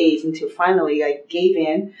days and days until finally I gave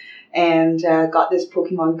in and got this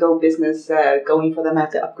Pokemon Go business going for them. I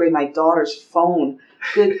have to upgrade my daughter's phone.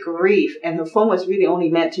 Good grief. And her phone was really only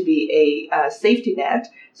meant to be a safety net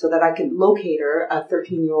so that I can locate her, a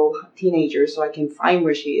 13-year-old teenager, so I can find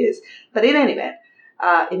where she is. But in any event,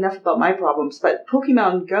 enough about my problems. But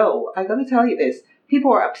Pokemon Go, I got to tell you this.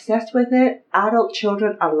 People are obsessed with it, adult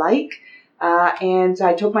children alike. And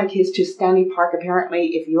I took my kids to Stanley Park.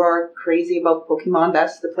 Apparently, if you're crazy about Pokemon,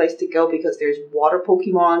 that's the place to go, because there's water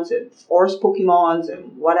Pokemons and forest Pokemons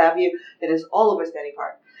and what have you. It is all over Stanley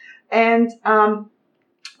Park. And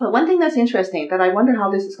But one thing that's interesting that I wonder how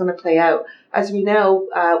this is going to play out, as we know,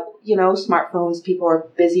 smartphones, people are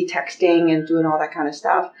busy texting and doing all that kind of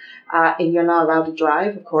stuff, and you're not allowed to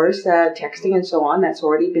drive, of course, texting and so on. That's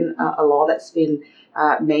already been a law that's been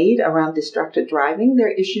made around distracted driving. There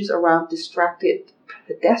are issues around distracted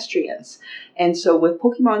pedestrians. And so with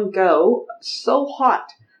Pokemon Go, so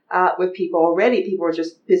hot with people already, people are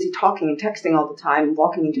just busy talking and texting all the time,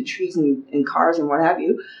 walking into trees and cars and what have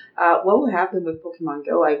you. What will happen with Pokemon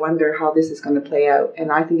Go? I wonder how this is going to play out.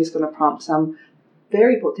 And I think it's going to prompt some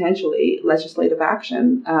very potentially legislative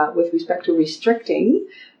action with respect to restricting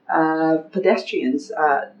pedestrians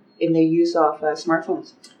in their use of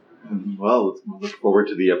smartphones. Well, let's look forward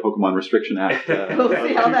to the Pokemon Restriction Act. We'll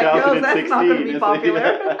see how that goes. That's not going to be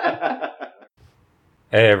popular.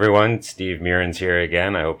 Hey everyone, Steve Mearns here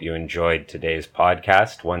again. I hope you enjoyed today's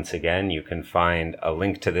podcast. Once again, you can find a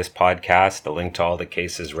link to this podcast, a link to all the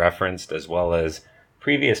cases referenced, as well as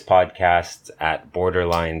previous podcasts at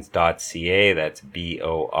borderlines.ca. That's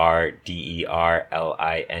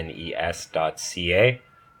BORDERLINES.ca.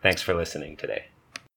 Thanks for listening today.